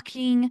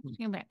 Fucking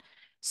stupid.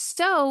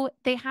 So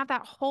they have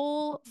that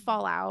whole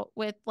fallout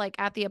with like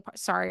at the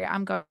sorry,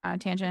 I'm going on a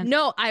tangent.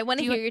 No, I want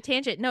to Do you hear your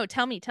tangent. No,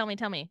 tell me, tell me,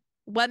 tell me.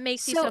 What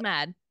makes you so so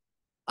mad?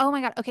 oh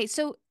my God. Okay,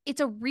 so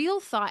it's a real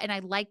thought and I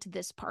liked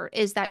this part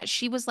is that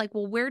she was like,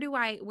 "Well, where do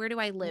I Where live do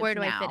I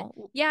fit in? now?"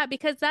 Yeah,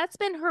 because that's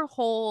been her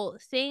whole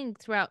thing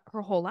throughout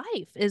her whole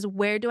life is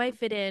where do I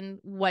fit in?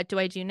 What do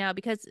I do now?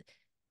 Because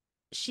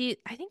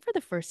I think for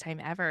the first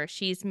time ever,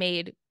 she's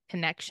made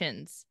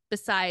connections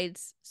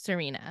besides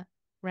Serena,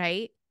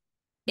 right?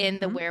 In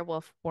the Mhm.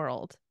 werewolf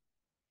world.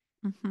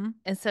 Mhm.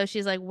 And so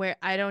she's like, where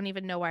I don't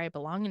even know where I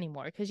belong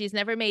anymore because she's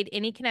never made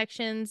any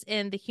connections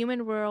in the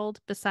human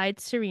world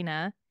besides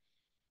Serena.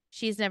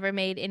 She's never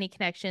made any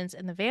connections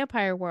in the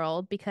vampire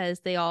world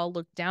because they all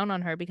look down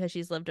on her because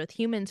she's lived with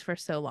humans for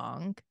so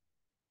long.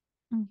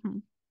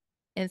 Mhm.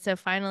 And so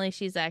finally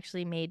she's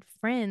actually made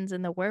friends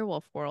in the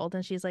werewolf world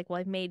and she's like, "Well,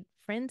 I've made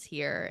friends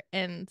here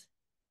and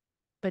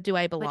but do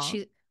I But belong?"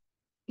 she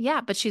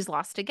Yeah, but she's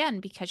lost again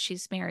because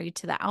she's married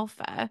to the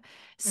alpha.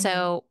 Hmm.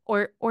 So,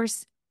 or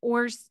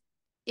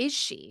is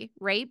she,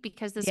 right?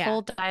 Because this Yeah.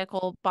 whole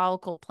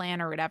diabolical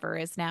plan or whatever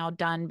is now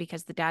done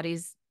because the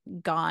daddy's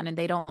gone and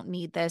they don't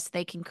need this.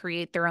 They can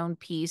create their own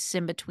peace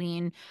in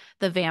between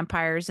the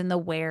vampires and the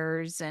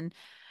wares, and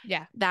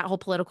Yeah. that whole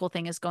political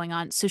thing is going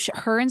on. So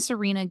her and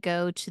Serena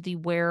go to the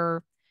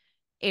were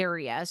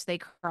area. So they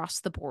cross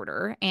the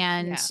border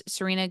and Yeah.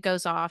 Serena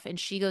goes off and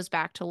she goes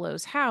back to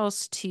Lo's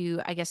house to,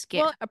 I guess,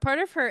 get Well, a part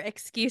of her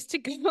excuse to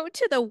go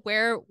to the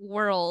were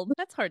world,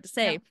 that's hard to yeah.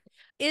 say,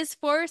 is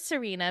for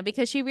Serena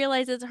because she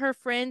realizes her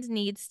friend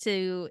needs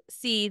to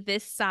see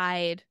this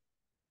side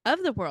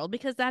of the world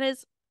because that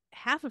is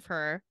half of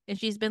her and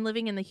she's been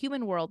living in the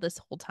human world this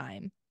whole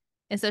time.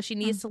 And so she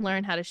needs to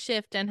learn Mhm. how to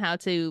shift and how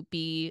to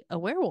be a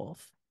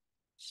werewolf.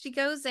 She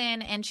goes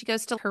in and she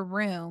goes to her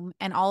room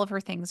and all of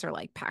her things are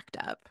like packed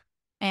up.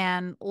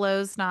 And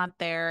Lo's not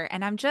there.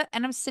 And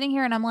I'm sitting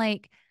here and I'm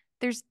like,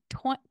 there's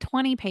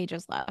 20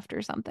 pages left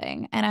or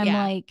something. And I'm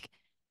Yeah. like,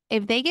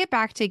 if they get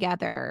back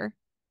together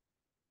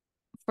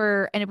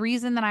for a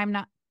reason that I'm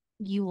not,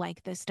 you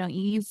like this, don't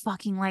you? You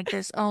fucking like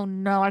this. Oh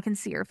no, I can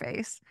see your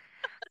face.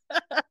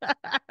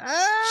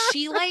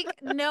 She like,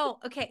 no,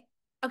 okay.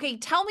 Okay,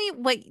 tell me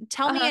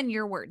Uh-huh. in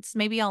your words.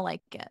 Maybe I'll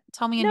like it.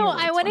 Tell me in No, your I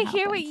words want what to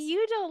hear what happens.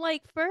 you don't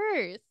like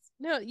first.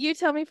 No, you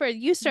tell me first.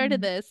 You started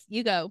Mm. this.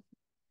 You go.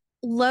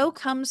 Lo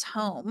comes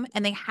home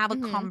and they have a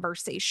Mm-hmm.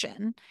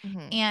 conversation.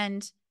 Mm-hmm.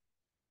 And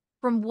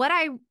from what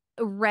I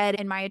read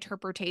in my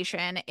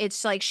interpretation,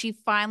 it's like she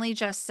finally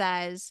just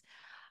says,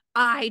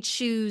 I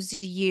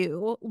choose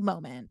you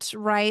moment,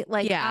 right?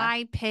 Like, Yeah.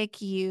 I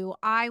pick you.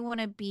 I want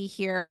to be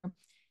here.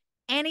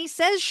 And he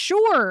says,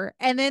 sure.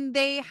 And then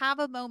they have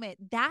a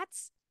moment.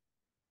 That's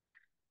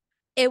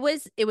It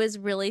was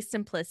really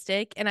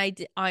simplistic, and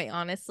I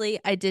honestly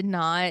I did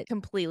not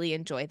completely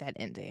enjoy that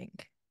ending.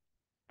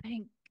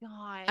 thank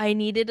God. I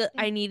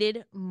Thank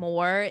needed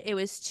more. It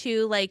was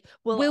too like,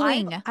 well,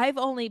 wooing. I've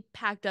only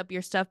packed up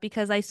your stuff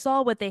because I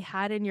saw what they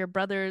had in your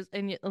brothers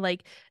and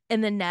like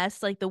in the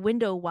nest, like the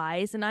window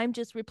wise, and I'm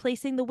just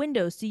replacing the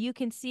windows so you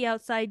can see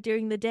outside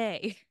during the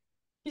day.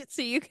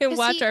 So you can Because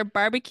watch he, our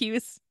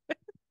barbecues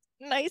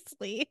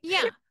nicely.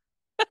 yeah,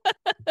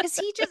 because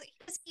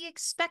he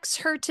expects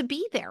her to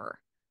be there.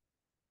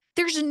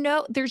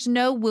 There's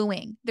no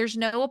wooing. There's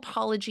no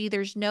apology.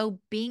 There's no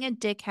being a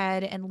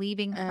dickhead and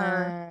leaving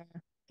her. Uh,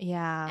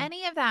 yeah.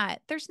 Any of that.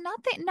 There's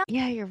nothing. No,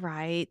 Yeah, you're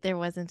right. There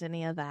wasn't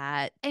any of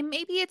that. and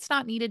maybe it's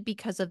not needed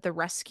because of the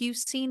rescue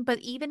scene, but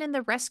even in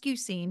the rescue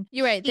scene,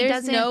 You're right. he There's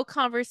doesn't. no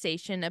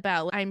conversation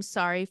about I'm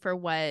sorry for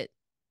what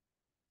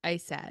I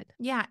said.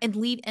 Yeah, and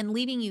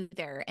leaving you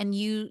there and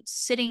you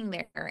sitting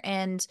there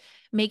and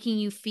making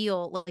you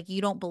feel like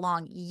you don't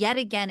belong yet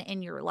again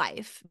in your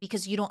life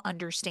because you don't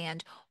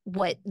understand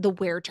what the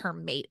where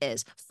term mate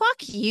is. Fuck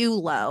you,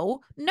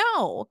 Lo.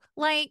 No.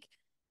 Like,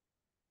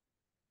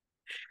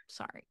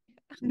 sorry.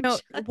 I'm No,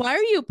 just why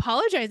are you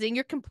apologizing?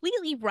 You're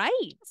completely right.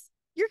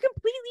 You're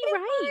completely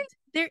am right. I?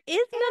 There is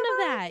Am none of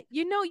I? that.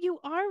 You know, you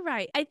are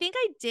right. I think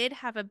I did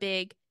have a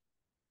big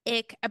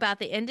ick about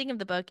the ending of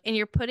the book, and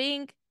you're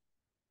putting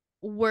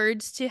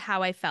words to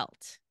how I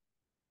felt.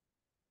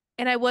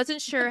 And I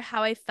wasn't sure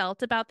how I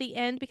felt about the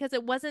end because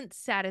it wasn't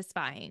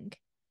satisfying.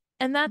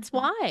 And that's Mhm.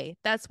 why.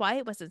 That's why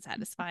it wasn't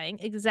satisfying.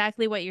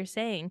 Exactly what you're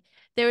saying.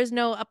 There was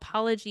no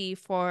apology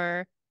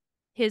for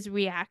his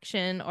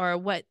reaction or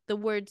what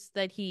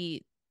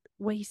he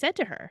said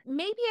to her.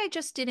 Maybe I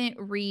just didn't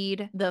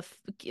read the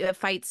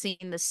fight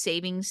scene, the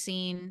saving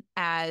scene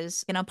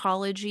as an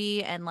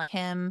apology and like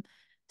him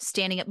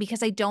standing up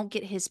because I don't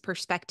get his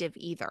perspective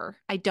either.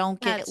 I don't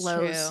get That's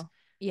Lowe's. true.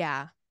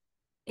 Yeah.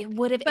 It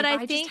would have But if I I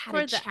just think had a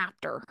for the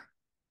chapter,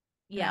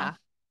 you know? yeah.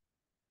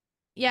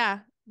 Yeah,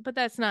 but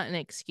that's not an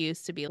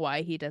excuse to be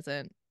why he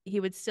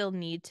would still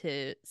need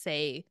to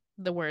say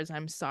the words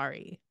I'm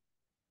sorry.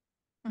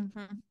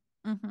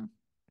 Mm-hmm. Mm-hmm.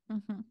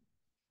 Mm-hmm.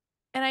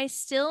 And I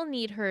still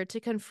need her to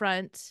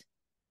confront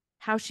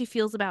how she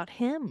feels about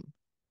him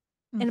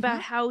and about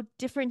Mm-hmm. how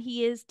different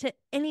he is to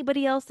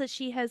anybody else that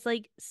she has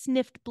like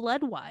sniffed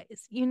blood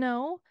wise, you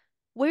know?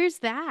 Where's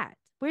that?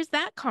 Where's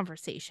that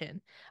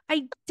conversation?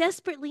 I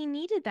desperately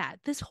needed that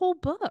this whole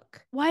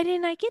book. Why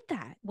didn't I get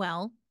that?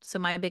 Well, so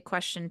my big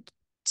question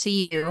to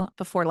you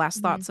before last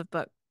Hmm. thoughts of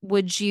book,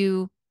 would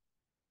you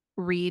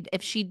read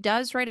if she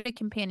does write a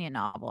companion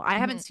novel? I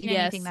haven't Hmm. seen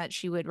anything Yes. that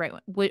she would write.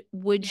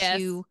 Would Yes.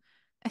 you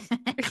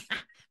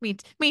me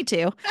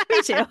too.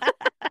 Me too.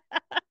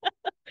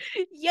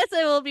 Yes,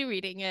 I will be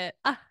reading it.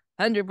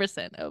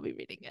 100% I will be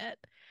reading it.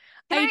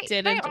 I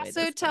did Can I enjoy also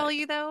this tell book.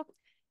 you though,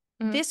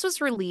 Mm. this was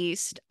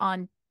released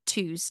on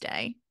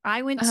Tuesday.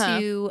 I went Uh-huh.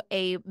 to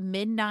a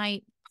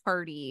midnight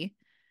party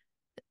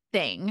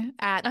thing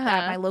at Uh-huh.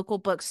 my local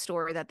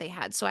bookstore that they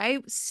had. So I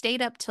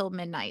stayed up till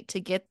midnight to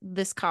get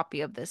this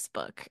copy of this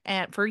book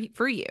and for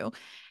you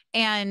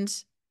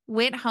and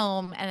went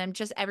home and I'm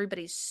just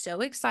everybody's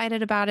so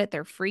excited about it.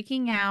 They're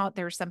freaking out.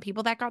 There were some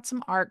people that got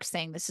some arcs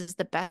saying this is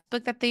the best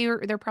book that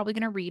they're probably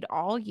going to read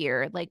all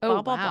year, like Oh,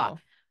 blah blah blah. wow.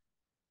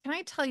 Can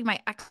I tell you my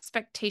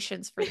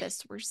expectations for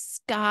this were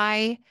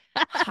sky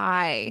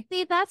high.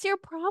 See, that's your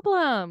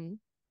problem.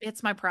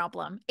 It's my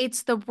problem.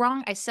 It's the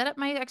wrong. I set up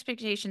my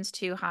expectations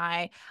too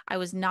high. I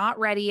was not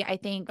ready, I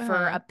think, for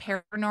Uh-huh. a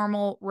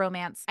paranormal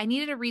romance. I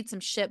needed to read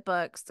some shit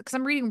books because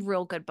I'm reading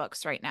real good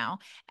books right now.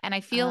 And I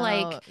feel Oh,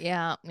 like,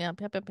 yeah. Yeah.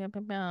 Pew, pew, pew,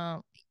 pew,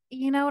 pew.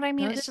 you know what I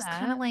mean? Don't do It's just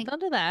kind of that. like Don't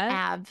do that.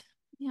 Av.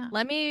 Yeah.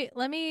 Let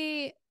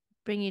me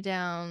bring you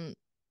down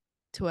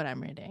to what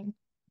I'm reading.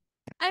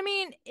 I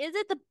mean, is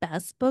it the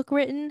best book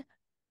written?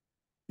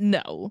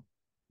 No.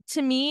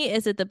 To me,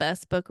 is it the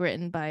best book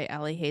written by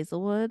Ali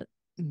Hazelwood?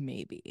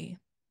 Maybe.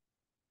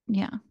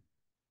 Yeah.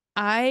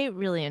 I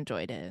really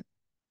enjoyed it.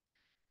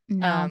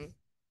 No. Um,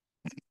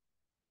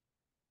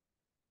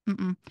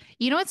 Mm-mm.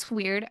 You know what's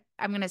weird?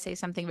 I'm going to say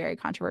something very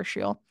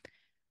controversial.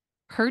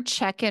 Her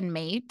Check and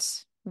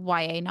Mate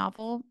YA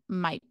novel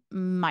might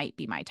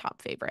be my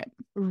top favorite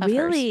of hers.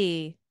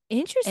 really It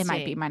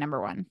might be interesting. my number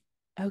one.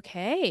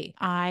 Okay.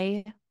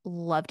 I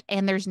loved,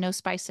 and there's no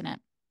spice in it.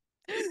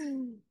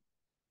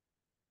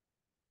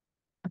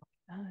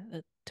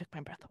 That took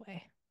my breath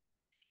away.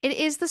 It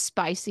is the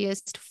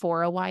spiciest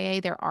for a YA.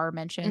 There are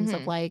mentions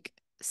of Hmm. like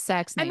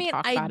sex and I they mean,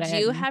 talk I about it.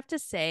 do And have to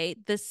say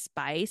the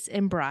spice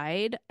in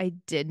Bride, I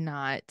did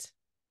not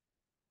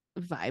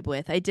vibe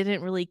with. I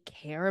didn't really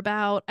care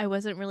about. I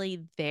wasn't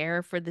really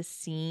there for the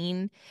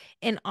scene.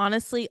 And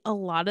honestly, a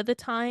lot of the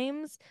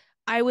times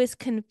I was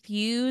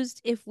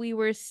confused if we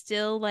were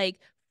still like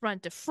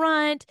front to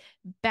front,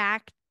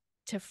 back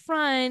to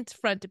front,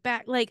 front to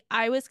back. Like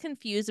I was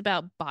confused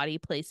about body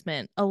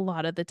placement a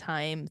lot of the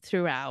time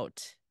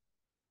throughout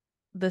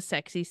the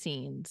sexy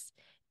scenes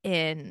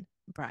in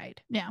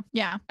Bride. yeah,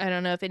 yeah. I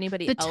don't know if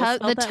anybody else The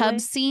felt that tub way.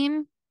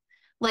 scene,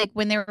 like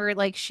when they were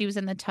like she was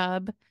in the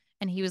tub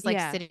and he was like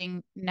Yeah.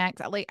 sitting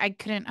next, like I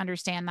couldn't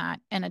understand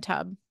that in a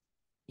tub.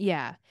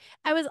 Yeah.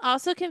 I was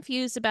also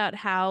confused about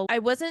how I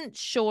wasn't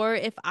sure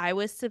if I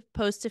was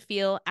supposed to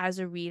feel as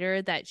a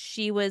reader that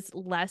she was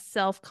less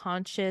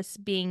self-conscious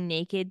being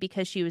naked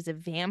because she was a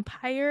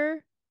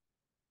vampire.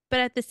 But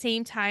at the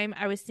same time,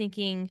 I was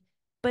thinking,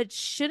 but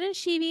shouldn't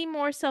she be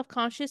more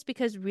self-conscious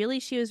because really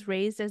she was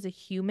raised as a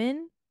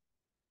human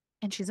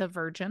And she's a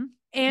virgin.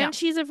 Yeah. and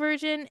she's a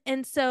virgin?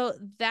 And so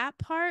that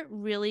part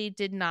really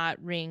did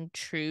not ring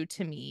true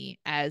to me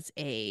as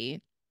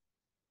a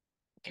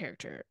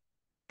character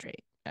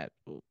trait,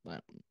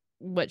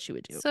 what she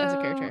would do as a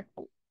So character.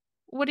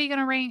 what are you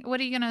gonna rate? What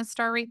are you gonna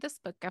star rate this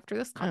book after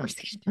this Um,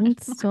 conversation?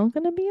 it's still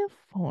gonna be a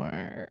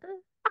 4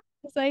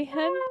 because I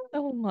had a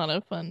lot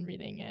of fun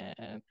reading it.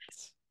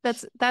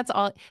 That's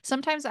all.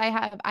 Sometimes I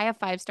have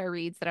 5-star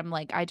reads that I'm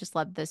like, I just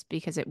love this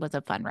because it was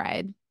a fun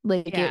ride.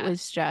 Like it Yeah,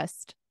 was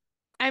just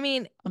I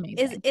mean, is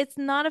amazing. it's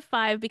not a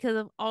 5 because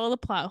of all the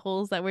plot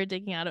holes that we're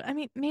digging out of. I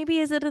mean, maybe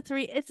is it a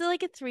 3? It's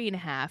like a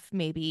 3.5,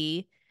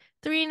 maybe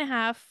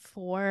 3.5,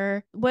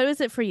 4. What was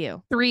it for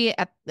you? Three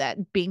at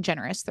that being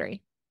generous,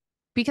 three.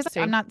 Because I'm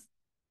 3. not Yeah,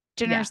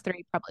 generous,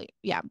 three, probably.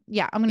 Yeah.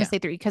 Yeah. I'm gonna yeah. say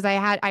three because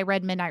I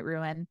read Midnight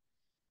Ruin.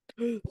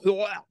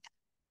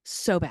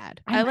 So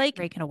bad. I I might like.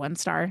 rank it a 1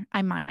 star.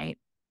 I might.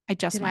 I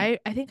just Did might.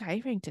 I think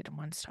I ranked it a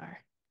 1 star.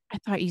 I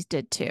thought you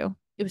did too.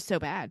 It was so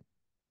bad.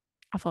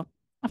 Awful.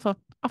 Awful.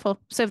 Awful.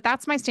 So if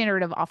that's my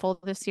standard of awful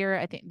this year,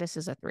 I think this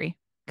is a three.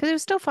 Because it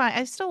was still fun.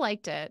 I still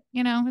liked it.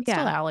 You know, it's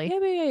still Yeah. Allie. Yeah,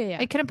 yeah, yeah, yeah.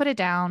 I couldn't put it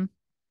down.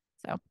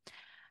 So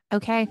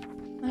okay.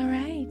 All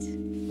right.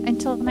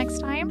 Until next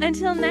time.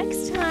 Until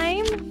next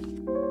time.